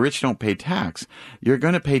me the rich don't pay tax. You're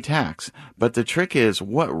going to pay tax. But the trick is,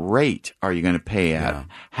 what rate are you going to pay at? Yeah.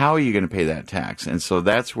 How are you going to pay that tax? And so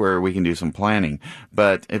that's where we can do some planning.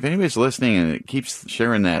 But if anybody's listening and it keeps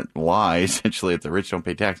sharing that lie, essentially, that the rich don't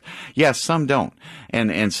pay tax, yes, some don't.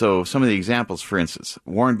 And so some of the examples, for instance,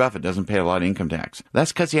 Warren Buffett doesn't pay a lot of income tax.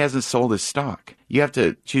 That's because he hasn't sold his stock. You have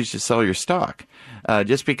to choose to sell your stock.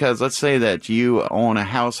 Just because, let's say that you own a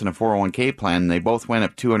house and a 401k plan, and they both went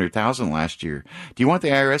up $200,000 last year. Do you want the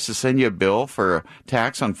IRS to send you a bill for a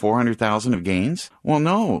tax on $400,000 of gains? Well,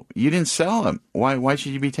 no, you didn't sell them. Why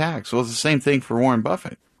should you be taxed? Well, it's the same thing for Warren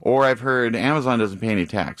Buffett. Or I've heard Amazon doesn't pay any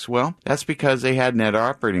tax. Well, that's because they had net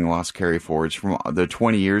operating loss carryforwards from the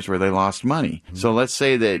 20 years where they lost money. Mm-hmm. So let's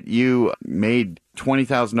say that you made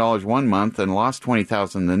 $20,000 one month and lost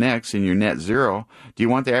 $20,000 the next, and you're net zero. Do you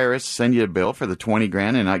want the IRS to send you a bill for the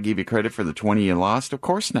 $20,000 and not give you credit for the 20 you lost? Of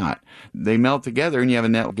course not. They melt together and you have a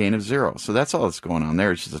net gain of zero. So that's all that's going on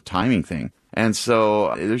there. It's just a timing thing. And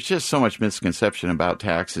so there's just so much misconception about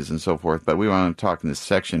taxes and so forth, but we want to talk in this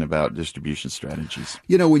section about distribution strategies.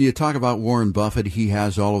 You know, when you talk about Warren Buffett, he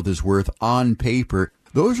has all of this worth on paper.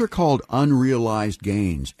 Those are called unrealized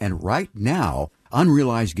gains. And right now,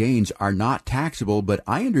 unrealized gains are not taxable, but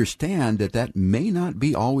I understand that may not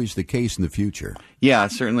be always the case in the future. Yeah,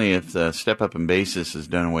 certainly if the step-up in basis is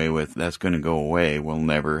done away with, that's going to go away. We'll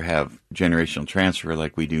never have generational transfer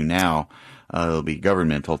like we do now. It'll be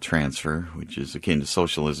governmental transfer, which is akin to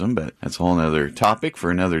socialism, but that's a whole other topic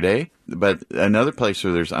for another day. But another place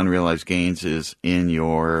where there's unrealized gains is in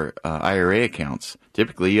your IRA accounts.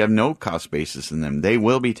 Typically, you have no cost basis in them. They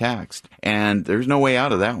will be taxed, and there's no way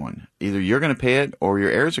out of that one. Either you're going to pay it or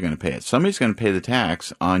your heirs are going to pay it. Somebody's going to pay the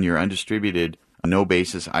tax on your undistributed no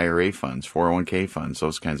basis IRA funds, 401k funds,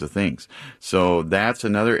 those kinds of things. So that's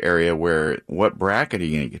another area where what bracket are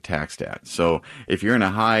you going to get taxed at? So if you're in a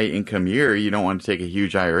high income year, you don't want to take a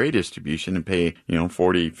huge IRA distribution and pay,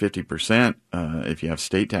 40, 50% if you have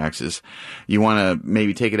state taxes. You want to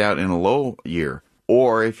maybe take it out in a low year.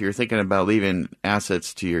 Or if you're thinking about leaving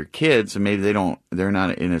assets to your kids and maybe they're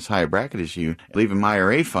not in as high a bracket as you, leave them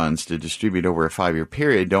IRA funds to distribute over a 5-year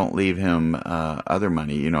period. Don't leave him other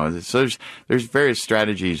money, So there's various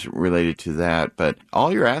strategies related to that, but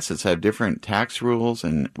all your assets have different tax rules.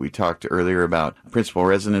 And we talked earlier about principal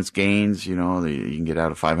residence gains. You can get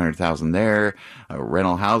out of $500,000 there.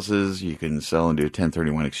 Rental houses, you can sell into a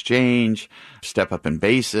 1031 exchange. Step up in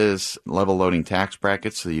basis, level loading tax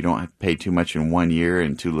brackets so you don't have to pay too much in 1 year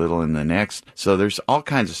and too little in the next. So there's all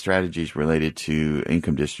kinds of strategies related to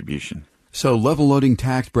income distribution. So level loading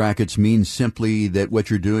tax brackets means simply that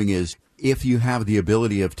what you're doing is if you have the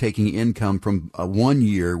ability of taking income from 1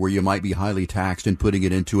 year where you might be highly taxed and putting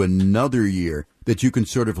it into another year, that you can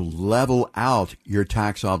sort of level out your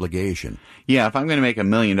tax obligation. Yeah, if I'm going to make $1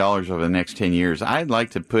 million over the next 10 years, I'd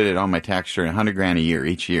like to put it on my tax return $100,000 a year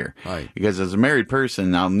each year. Right. Because as a married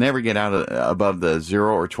person, I'll never get out above the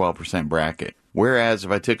 0 or 12% bracket. Whereas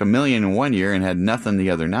if I took $1 million in 1 year and had nothing the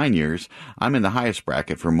other 9 years, I'm in the highest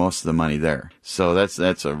bracket for most of the money there. So that's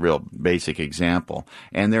a real basic example.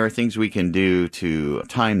 And there are things we can do to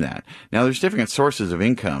time that. Now, there's different sources of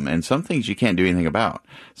income, and some things you can't do anything about.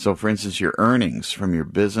 So, for instance, your earnings from your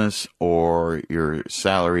business or your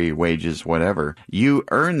salary, wages, whatever, you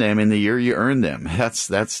earn them in the year you earn them. That's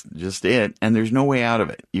just it. And there's no way out of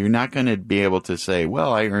it. You're not going to be able to say,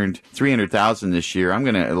 well, I earned $300,000 this year. I'm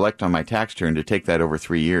going to elect on my tax return to take that over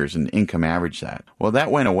 3 years and income average that. Well,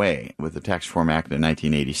 that went away with the Tax Reform Act of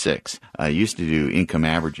 1986. Used to do income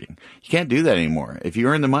averaging. You can't do that anymore. If you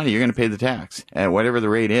earn the money, you're going to pay the tax at whatever the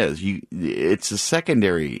rate is. It's a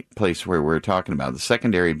secondary place where we're talking about. The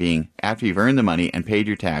secondary being after you've earned the money and paid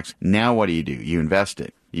your tax, now what do? You invest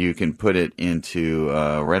it. You can put it into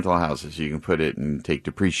rental houses. You can put it and take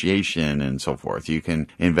depreciation and so forth. You can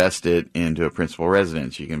invest it into a principal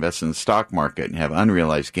residence. You can invest in the stock market and have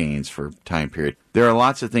unrealized gains for time period. There are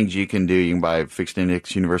lots of things you can do. You can buy fixed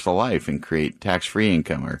index universal life and create tax-free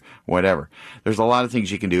income or whatever. There's a lot of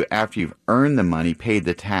things you can do after you've earned the money, paid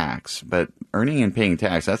the tax. But earning and paying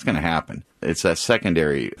tax, that's going to happen. It's that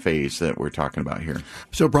secondary phase that we're talking about here.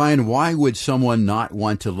 So, Brian, why would someone not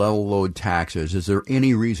want to level load taxes? Is there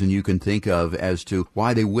any reason you can think of as to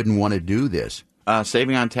why they wouldn't want to do this?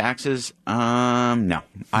 Saving on taxes? No.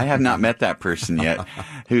 I have not met that person yet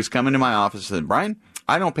who's come into my office and said, Brian,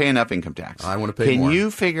 I don't pay enough income tax. I want to pay more. Can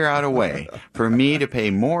you figure out a way for me to pay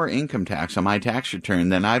more income tax on my tax return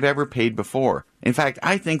than I've ever paid before? In fact,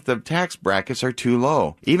 I think the tax brackets are too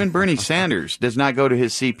low. Even Bernie Sanders does not go to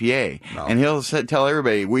his CPA. No. And he'll tell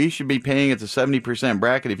everybody, we should be paying at the 70%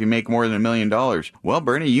 bracket if you make more than $1 million. Well,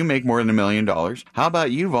 Bernie, you make more than $1 million. How about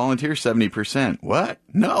you volunteer 70%? What?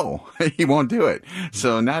 No, he won't do it.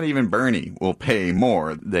 So not even Bernie will pay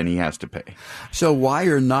more than he has to pay. So why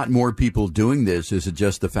are not more people doing this? Is it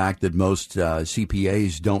just the fact that most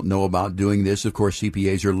CPAs don't know about doing this? Of course,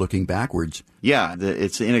 CPAs are looking backwards. Yeah,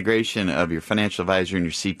 it's the integration of your financial advisor and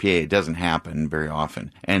your CPA. It doesn't happen very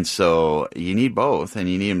often. And so you need both, and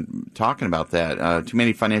you need them talking about that. Too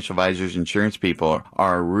many financial advisors, insurance people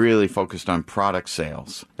are really focused on product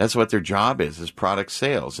sales. That's what their job is product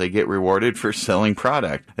sales. They get rewarded for selling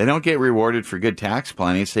product. They don't get rewarded for good tax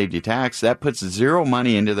planning, saved you tax. That puts zero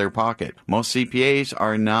money into their pocket. Most CPAs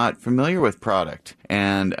are not familiar with product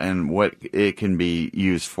and what it can be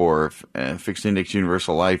used for, fixed index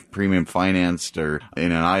universal life, premium financed, or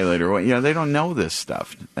in an ILIT, or they don't know this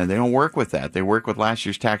stuff, and they don't work with that. They work with last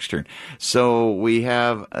year's tax return. So we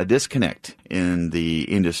have a disconnect in the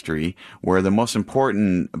industry where the most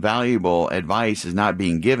important, valuable advice is not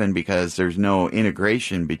being given because there's no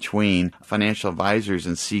integration between financial advisors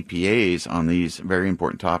and CPAs on these very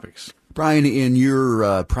important topics. Brian, in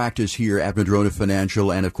your practice here at Madrona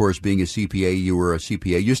Financial, and of course being a CPA, you were a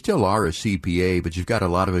CPA. You still are a CPA, but you've got a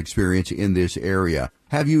lot of experience in this area.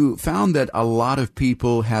 Have you found that a lot of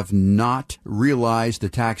people have not realized the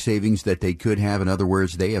tax savings that they could have? In other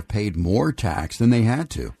words, they have paid more tax than they had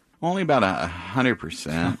to. Only about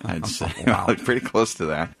 100%, I'd say. Wow. Pretty close to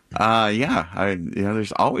that.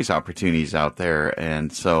 There's always opportunities out there,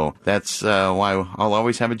 and so that's why I'll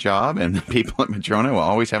always have a job, and the people at Madrona will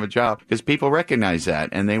always have a job, because people recognize that,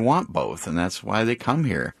 and they want both, and that's why they come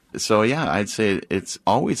here. So, I'd say it's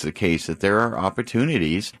always the case that there are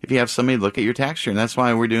opportunities if you have somebody look at your tax return. That's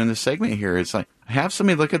why we're doing this segment here. It's like, have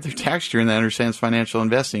somebody look at their tax return that understands financial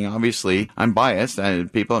investing. Obviously, I'm biased.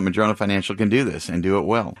 People at Madrona Financial can do this and do it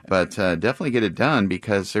well. But definitely get it done,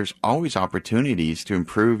 because there's always opportunities to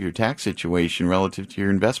improve your tax situation relative to your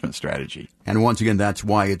investment strategy. And once again, that's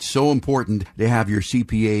why it's so important to have your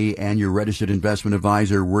CPA and your registered investment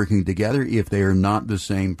advisor working together if they are not the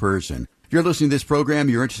same person. If you're listening to this program,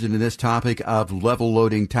 you're interested in this topic of level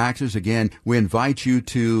loading taxes. Again, we invite you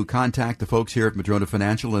to contact the folks here at Madrona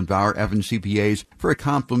Financial and Bauer Evans CPAs for a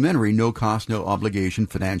complimentary, no-cost, no-obligation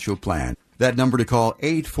financial plan. That number to call,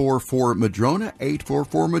 844-MADRONA,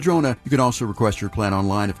 844-MADRONA. You can also request your plan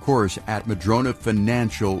online, of course, at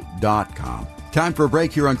madronafinancial.com. Time for a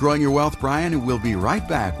break here on Growing Your Wealth, Brian, and we'll be right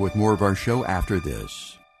back with more of our show after this.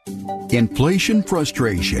 Inflation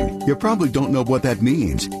frustration. You probably don't know what that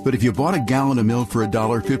means, but if you bought a gallon of milk for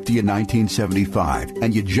 $1.50 in 1975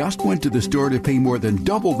 and you just went to the store to pay more than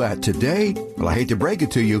double that today, well, I hate to break it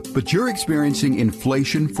to you, but you're experiencing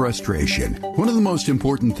inflation frustration. One of the most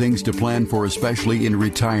important things to plan for, especially in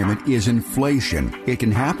retirement, is inflation. It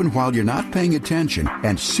can happen while you're not paying attention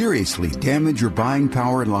and seriously damage your buying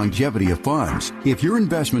power and longevity of funds. If your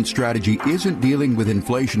investment strategy isn't dealing with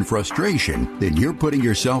inflation frustration, then you're putting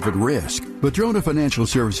yourself at risk. Madrona Financial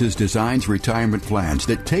Services designs retirement plans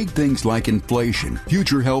that take things like inflation,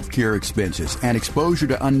 future health care expenses, and exposure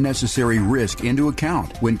to unnecessary risk into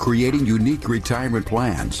account when creating unique retirement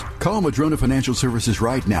plans. Call Madrona Financial Services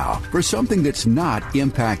right now for something that's not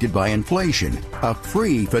impacted by inflation. A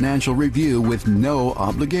free financial review with no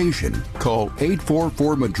obligation. Call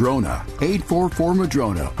 844-MADRONA,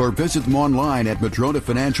 844-MADRONA, or visit them online at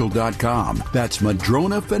madronafinancial.com. That's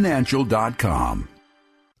madronafinancial.com.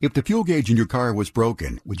 If the fuel gauge in your car was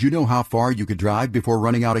broken, would you know how far you could drive before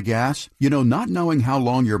running out of gas? You know, not knowing how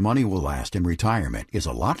long your money will last in retirement is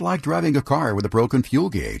a lot like driving a car with a broken fuel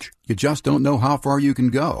gauge. You just don't know how far you can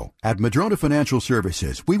go. At Madrona Financial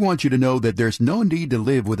Services, we want you to know that there's no need to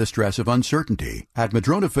live with the stress of uncertainty. At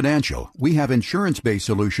Madrona Financial, we have insurance-based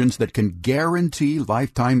solutions that can guarantee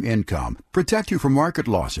lifetime income, protect you from market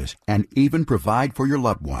losses, and even provide for your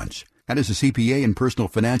loved ones. And as a CPA and personal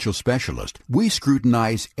financial specialist, we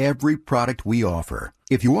scrutinize every product we offer.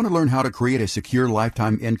 If you want to learn how to create a secure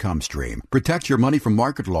lifetime income stream, protect your money from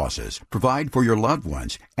market losses, provide for your loved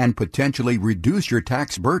ones, and potentially reduce your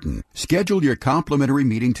tax burden, schedule your complimentary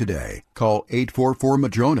meeting today. Call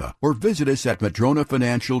 844-MADRONA or visit us at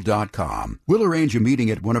madronafinancial.com. We'll arrange a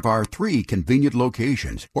meeting at one of our 3 convenient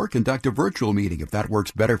locations or conduct a virtual meeting if that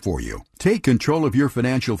works better for you. Take control of your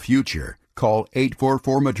financial future. Call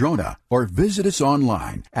 844-MADRONA or visit us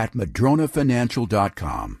online at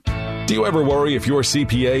madronafinancial.com. Do you ever worry if your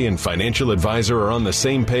CPA and financial advisor are on the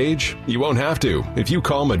same page? You won't have to if you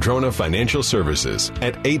call Madrona Financial Services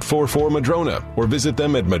at 844-MADRONA or visit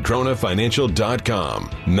them at madronafinancial.com.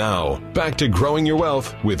 Now, back to Growing Your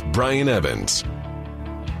Wealth with Brian Evans.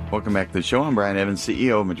 Welcome back to the show. I'm Brian Evans,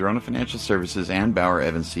 CEO of Madrona Financial Services and Bauer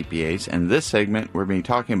Evans CPAs. And this segment, we're going to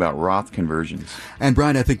be talking about Roth conversions. And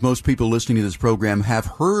Brian, I think most people listening to this program have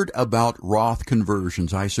heard about Roth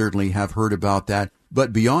conversions. I certainly have heard about that.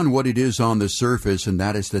 But beyond what it is on the surface, and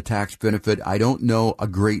that is the tax benefit, I don't know a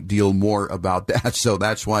great deal more about that. So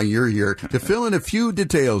that's why you're here to fill in a few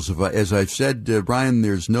details. As I've said, Brian,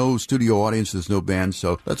 there's no studio audience, there's no band.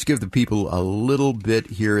 So let's give the people a little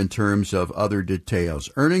bit here in terms of other details.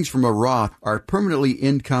 Earnings from a Roth are permanently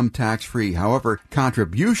income tax-free. However,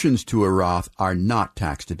 contributions to a Roth are not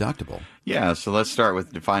tax deductible. Yeah, so let's start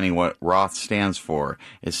with defining what Roth stands for.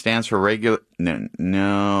 It stands for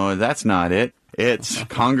No, that's not it. It's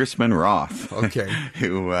Congressman Roth, okay,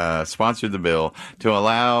 who sponsored the bill to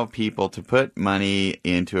allow people to put money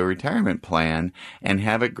into a retirement plan and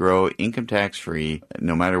have it grow income tax-free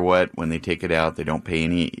no matter what. When they take it out, they don't pay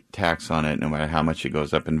any tax on it no matter how much it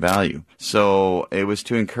goes up in value. So it was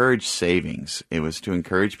to encourage savings. It was to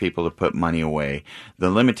encourage people to put money away.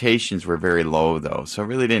 The limitations were very low, though, so it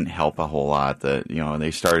really didn't help a whole lot.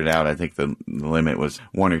 They started out, I think the limit was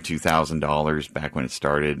 $1,000 or $2,000 back when it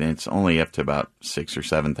started, and it's only up to about $6,000 or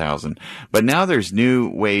 $7,000. But now there's new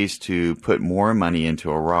ways to put more money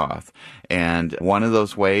into a Roth. And one of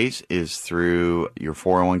those ways is through your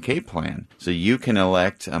 401k plan. So you can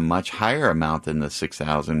elect a much higher amount than the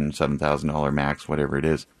 $6,000, $7,000 max, whatever it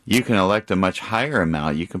is. You can elect a much higher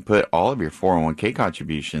amount. You can put all of your 401k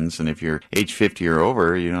contributions, and if you're age 50 or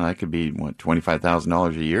over, that could be,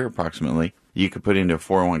 $25,000 a year approximately. you could put into a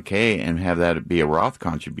 401k and have that be a Roth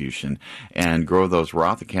contribution and grow those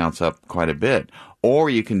Roth accounts up quite a bit.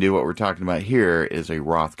 Or you can do what we're talking about here is a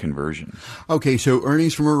Roth conversion. Okay, so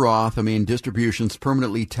earnings from a Roth, distributions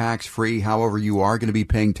permanently tax-free. However, you are going to be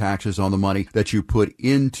paying taxes on the money that you put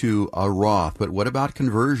into a Roth. But what about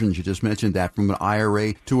conversions? You just mentioned that from an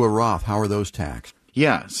IRA to a Roth. How are those taxed?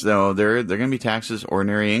 Yeah, so they're going to be taxed as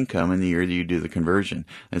ordinary income in the year that you do the conversion.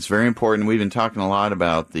 And it's very important. We've been talking a lot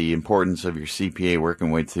about the importance of your CPA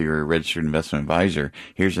working with your registered investment advisor.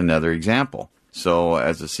 Here's another example. So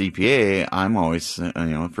as a CPA, I'm always,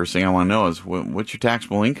 first thing I want to know is what's your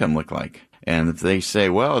taxable income look like? And if they say,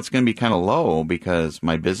 well, it's going to be kind of low because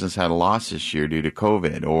my business had a loss this year due to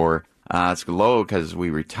COVID, or it's low because we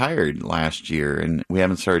retired last year and we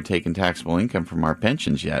haven't started taking taxable income from our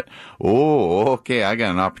pensions yet. Oh, okay, I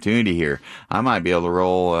got an opportunity here. I might be able to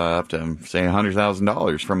roll up to, say,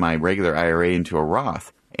 $100,000 from my regular IRA into a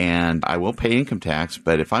Roth. And I will pay income tax,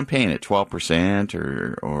 but if I'm paying at 12%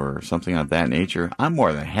 or something of that nature, I'm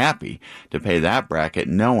more than happy to pay that bracket,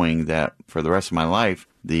 knowing that for the rest of my life,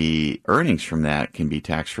 the earnings from that can be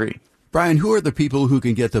tax-free. Brian, who are the people who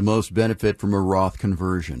can get the most benefit from a Roth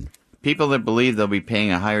conversion? People that believe they'll be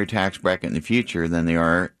paying a higher tax bracket in the future than they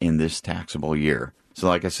are in this taxable year. So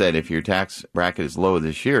like I said, if your tax bracket is low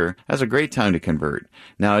this year, that's a great time to convert.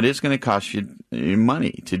 Now, it is going to cost you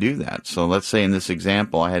money to do that. So let's say in this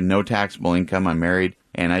example, I had no taxable income, I'm married,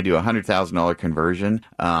 and I do a $100,000 conversion.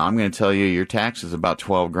 I'm going to tell you your tax is about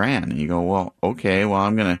 $12,000. And you go, well, okay,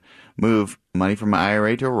 I'm going to move money from my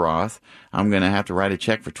IRA to a Roth. I'm going to have to write a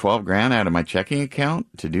check for $12,000 out of my checking account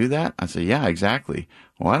to do that. I say, yeah, exactly.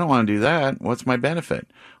 Well, I don't want to do that. What's my benefit?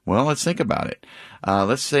 Well, let's think about it.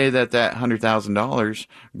 Let's say that $100,000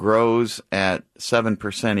 grows at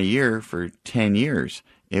 7% a year for 10 years.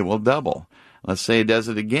 It will double. Let's say it does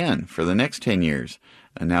it again for the next 10 years.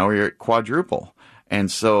 And now we're at quadruple.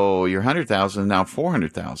 And so your $100,000 is now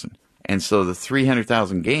 $400,000. And so the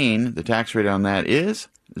 $300,000 gain, the tax rate on that is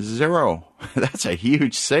 0. That's a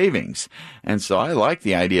huge savings. And so I like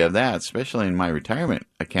the idea of that, especially in my retirement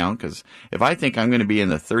account, because if I think I'm going to be in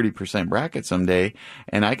the 30% bracket someday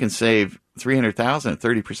and I can save $300,000 at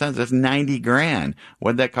 30%, that's $90,000.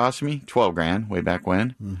 What'd that cost me? $12,000 way back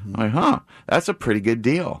when. Mm-hmm. I'm like, that's a pretty good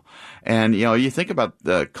deal. And, you think about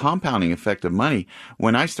the compounding effect of money.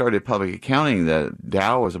 When I started public accounting, the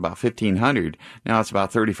Dow was about 1,500. Now it's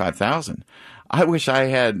about 35,000. I wish I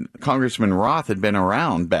had Congressman Roth had been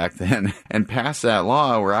around back then and passed that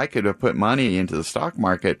law where I could have put money into the stock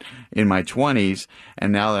market in my 20s.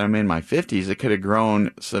 And now that I'm in my 50s, it could have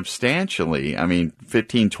grown substantially.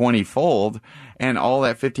 15, 20 fold. And all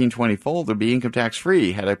that 15, 20 fold would be income tax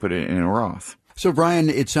free had I put it in a Roth. So, Brian,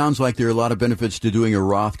 it sounds like there are a lot of benefits to doing a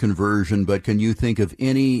Roth conversion, but can you think of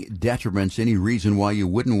any detriments, any reason why you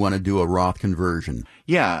wouldn't want to do a Roth conversion?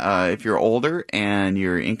 Yeah, if you're older and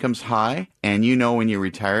your income's high and when you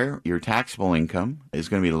retire, your taxable income is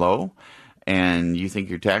going to be low and you think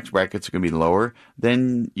your tax bracket's going to be lower,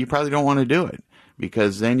 then you probably don't want to do it.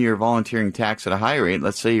 Because then you're volunteering tax at a high rate.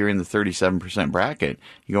 Let's say you're in the 37% bracket.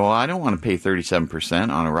 You go, well, I don't want to pay 37%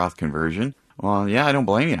 on a Roth conversion. Well, yeah, I don't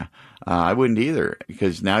blame you. I wouldn't either,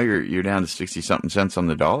 because now you're down to 60-something cents on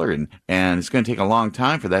the dollar, and it's going to take a long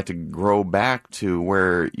time for that to grow back to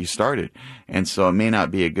where you started. And so it may not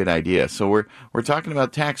be a good idea. So we're talking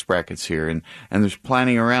about tax brackets here, and there's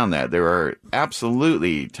planning around that. There are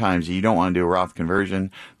absolutely times you don't want to do a Roth conversion.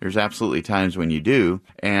 There's absolutely times when you do.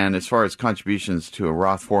 And as far as contributions to a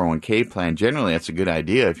Roth 401k plan, generally that's a good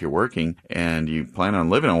idea if you're working and you plan on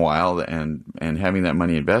living a while and having that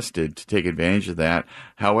money invested to take advantage of that.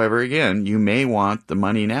 However, again, you may want the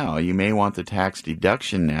money now. You may want the tax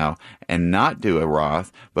deduction now and not do a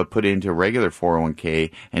Roth, but put it into a regular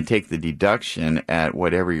 401k and take the deduction at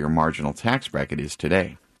whatever your marginal tax bracket is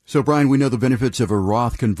today. So, Brian, we know the benefits of a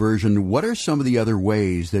Roth conversion. What are some of the other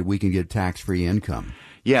ways that we can get tax-free income?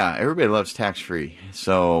 Yeah, everybody loves tax-free.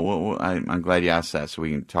 So I'm glad you asked that, so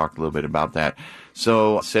we can talk a little bit about that.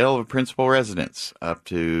 So sale of a principal residence up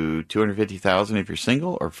to $250,000 if you're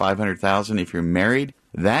single or $500,000 if you're married.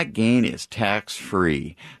 That gain is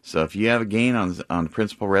tax-free. So if you have a gain on the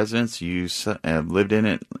principal residence, you have lived in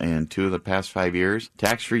it in 2 of the past 5 years,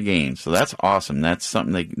 tax-free gain. So that's awesome. That's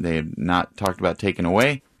something they have not talked about taking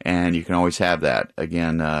away. And you can always have that.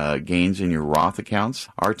 Again, gains in your Roth accounts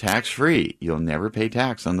are tax-free. You'll never pay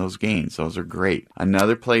tax on those gains. Those are great.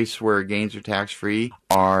 Another place where gains are tax-free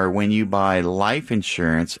are when you buy life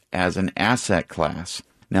insurance as an asset class.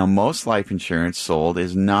 Now, most life insurance sold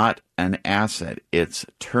is not an asset. It's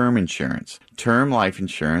term insurance. Term life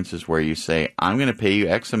insurance is where you say, I'm going to pay you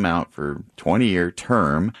X amount for 20-year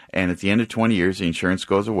term, and at the end of 20 years, the insurance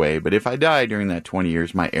goes away. But if I die during that 20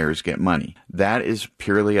 years, my heirs get money. That is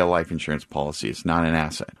purely a life insurance policy. It's not an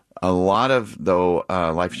asset. A lot of,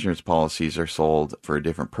 life insurance policies are sold for a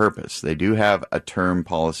different purpose. They do have a term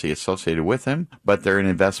policy associated with them, but they're an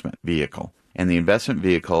investment vehicle. And the investment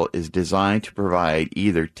vehicle is designed to provide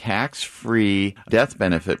either tax-free death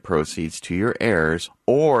benefit proceeds to your heirs,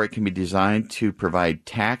 or it can be designed to provide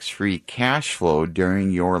tax-free cash flow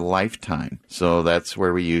during your lifetime. So that's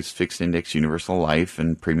where we use fixed index universal life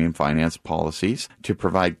and premium finance policies to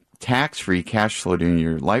provide tax-free cash flow during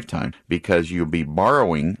your lifetime, because you'll be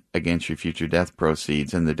borrowing against your future death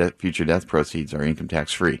proceeds, and the future death proceeds are income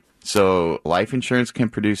tax-free. So life insurance can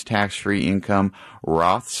produce tax-free income.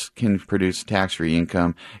 Roths can produce tax-free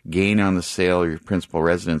income. Gain on the sale of your principal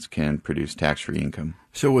residence can produce tax-free income.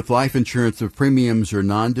 So with life insurance, the premiums are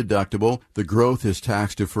non-deductible, the growth is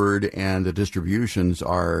tax-deferred, and the distributions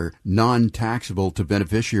are non-taxable to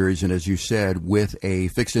beneficiaries. And as you said, with a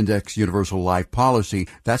fixed index universal life policy,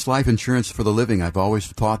 that's life insurance for the living. I've always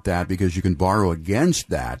thought that, because you can borrow against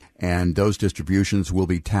that, and those distributions will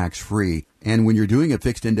be tax-free. And when you're doing a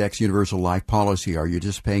fixed index universal life policy, are you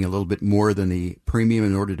just paying a little bit more than the premium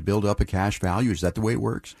in order to build up a cash value? Is that the way it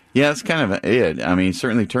works? Yeah, that's kind of it. I mean,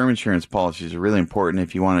 certainly term insurance policies are really important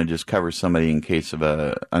if you want to just cover somebody in case of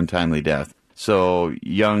a untimely death. So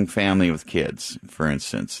young family with kids, for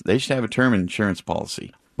instance, they should have a term insurance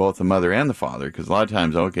policy, both the mother and the father, because a lot of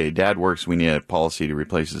times, okay, dad works, we need a policy to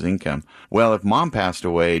replace his income. Well, if mom passed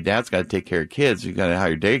away, dad's got to take care of kids, he's got to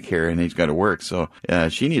hire daycare, and he's got to work, so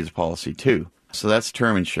she needs a policy too. So that's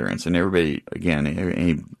term insurance, and everybody, again,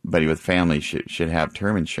 anybody with family should have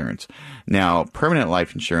term insurance. Now, permanent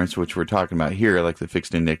life insurance, which we're talking about here, like the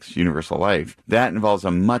fixed index universal life, that involves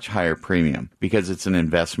a much higher premium because it's an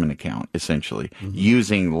investment account, essentially,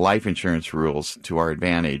 using life insurance rules to our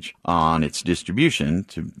advantage on its distribution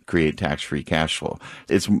to create tax-free cash flow.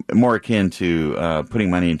 It's more akin to putting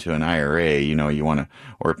money into an IRA, you want to,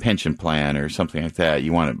 or a pension plan or something like that.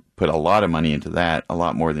 You want to put a lot of money into that, a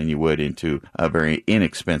lot more than you would into a very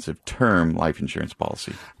inexpensive term life insurance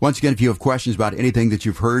policy. Once again, if you have questions about anything that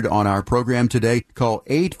you've heard on our program today, call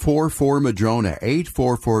 844-MADRONA,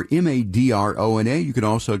 844-MADRONA. You can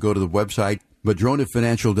also go to the website,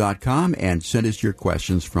 madronafinancial.com, and send us your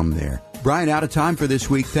questions from there. Brian, out of time for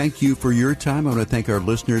this week. Thank you for your time. I want to thank our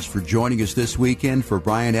listeners for joining us this weekend. For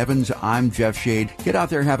Brian Evans, I'm Jeff Shade. Get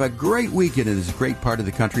out there, have a great weekend in this great part of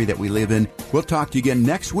the country that we live in. We'll talk to you again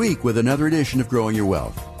next week with another edition of Growing Your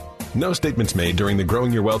Wealth. No statements made during the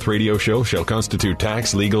Growing Your Wealth radio show shall constitute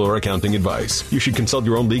tax, legal, or accounting advice. You should consult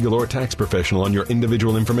your own legal or tax professional on your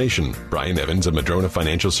individual information. Brian Evans of Madrona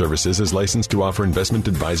Financial Services is licensed to offer investment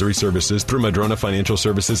advisory services through Madrona Financial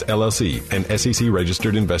Services, LLC, an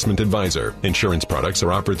SEC-registered investment advisor. Insurance products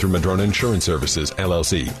are offered through Madrona Insurance Services,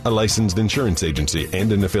 LLC, a licensed insurance agency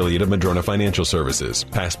and an affiliate of Madrona Financial Services.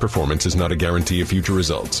 Past performance is not a guarantee of future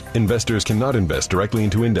results. Investors cannot invest directly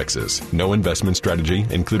into indexes. No investment strategy,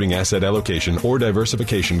 including asset allocation or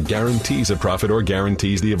diversification, guarantees a profit or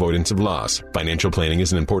guarantees the avoidance of loss. Financial planning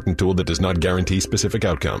is an important tool that does not guarantee specific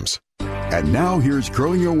outcomes. And now here's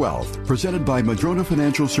Growing Your Wealth, presented by Madrona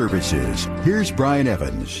Financial Services. Here's Brian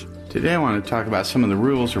Evans. Today I want to talk about some of the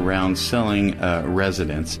rules around selling a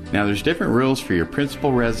residence. Now there's different rules for your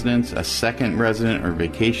principal residence, a second resident or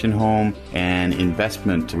vacation home, and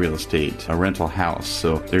investment real estate, a rental house.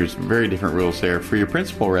 So there's very different rules there. For your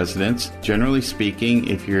principal residence, generally speaking,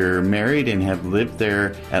 if you're married and have lived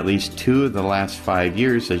there at least 2 of the last 5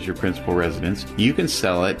 years as your principal residence, you can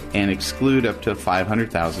sell it and exclude up to a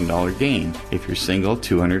 $500,000 gain. If you're single,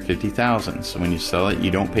 $250,000. So when you sell it, you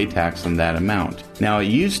don't pay tax on that amount. Now it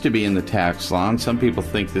used to be in the tax law, and some people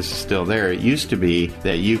think this is still there. It used to be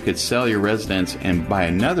that you could sell your residence and buy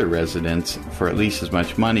another residence for at least as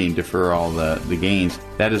much money and defer all the gains.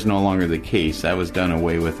 That is no longer the case. That was done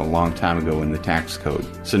away with a long time ago in the tax code.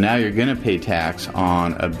 So now you're going to pay tax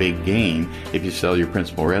on a big gain if you sell your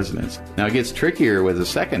principal residence. Now it gets trickier with a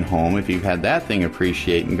second home. If you've had that thing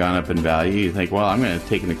appreciate and gone up in value, you think, well, I'm going to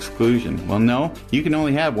take an exclusion. Well, no, you can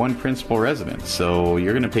only have one principal residence, so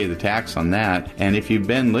you're going to pay the tax on that. And if you've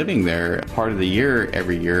been living living there part of the year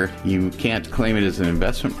every year, you can't claim it as an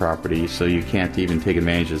investment property, so you can't even take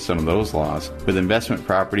advantage of some of those laws. With investment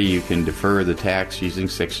property, you can defer the tax using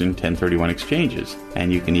Section 1031 exchanges,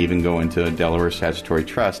 and you can even go into a Delaware statutory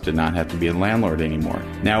trust and not have to be a landlord anymore.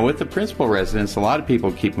 Now, with the principal residence, a lot of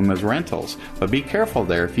people keep them as rentals, but be careful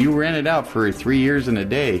there. If you rent it out for 3 years and a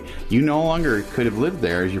day, you no longer could have lived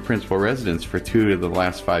there as your principal residence for 2 of the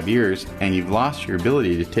last 5 years, and you've lost your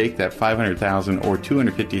ability to take that $500,000 or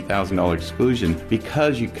 $250,000 exclusion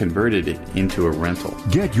because you converted it into a rental.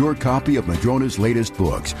 Get your copy of Madrona's latest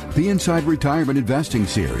books, the Inside Retirement Investing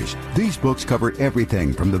Series. These books cover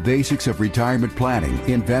everything from the basics of retirement planning,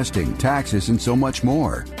 investing, taxes, and so much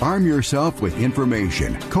more. Arm yourself with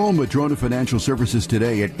information. Call Madrona Financial Services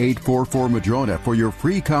today at 844-MADRONA for your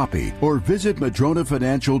free copy or visit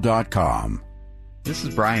madronafinancial.com. This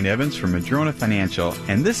is Brian Evans from Madrona Financial,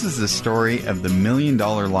 and this is the story of the $1 Million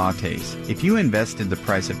Lattes. If you invested the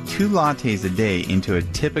price of 2 lattes a day into a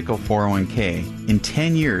typical 401k, in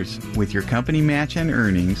 10 years, with your company match and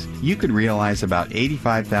earnings, you could realize about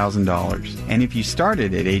 $85,000. And if you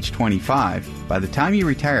started at age 25, by the time you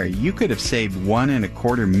retire, you could have saved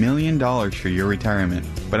 $1.25 million for your retirement.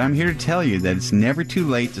 But I'm here to tell you that it's never too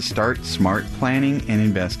late to start smart planning and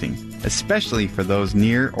investing, especially for those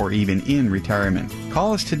near or even in retirement.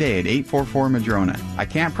 Call us today at 844-MADRONA. I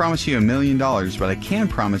can't promise you $1 million, but I can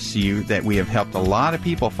promise you that we have helped a lot of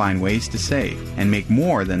people find ways to save and make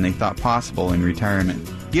more than they thought possible in retirement.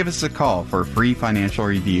 Give us a call for a free financial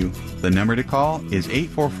review. The number to call is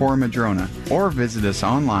 844-MADRONA or visit us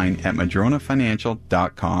online at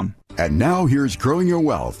madronafinancial.com. And now here's Growing Your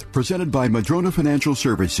Wealth, presented by Madrona Financial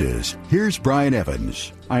Services. Here's Brian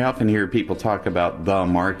Evans. I often hear people talk about the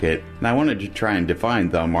market, and I wanted to try and define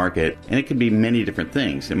the market, and it could be many different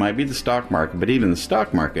things. It might be the stock market, but even the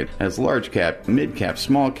stock market has large cap, mid cap,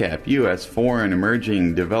 small cap, U.S., foreign,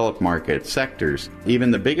 emerging, developed market, sectors. Even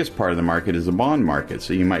the biggest part of the market is the bond market,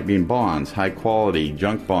 so you might be in bonds, high quality,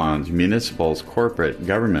 junk bonds, municipals, corporate,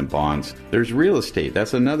 government bonds. There's real estate,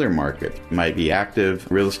 that's another market. It might be active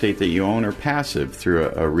real estate that you own or passive through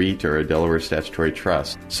a REIT or a Delaware statutory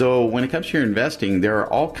trust. So when it comes to your investing, there are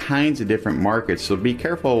all kinds of different markets, so be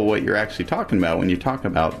careful what you're actually talking about when you talk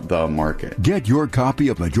about the market. Get your copy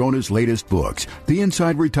of Madrona's latest books, the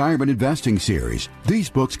Inside Retirement Investing Series.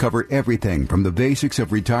 These books cover everything from the basics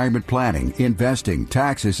of retirement planning, investing,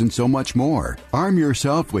 taxes, and so much more. Arm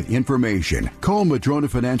yourself with information. Call Madrona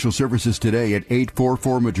Financial Services today at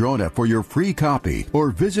 844-MADRONA for your free copy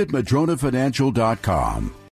or visit madronafinancial.com.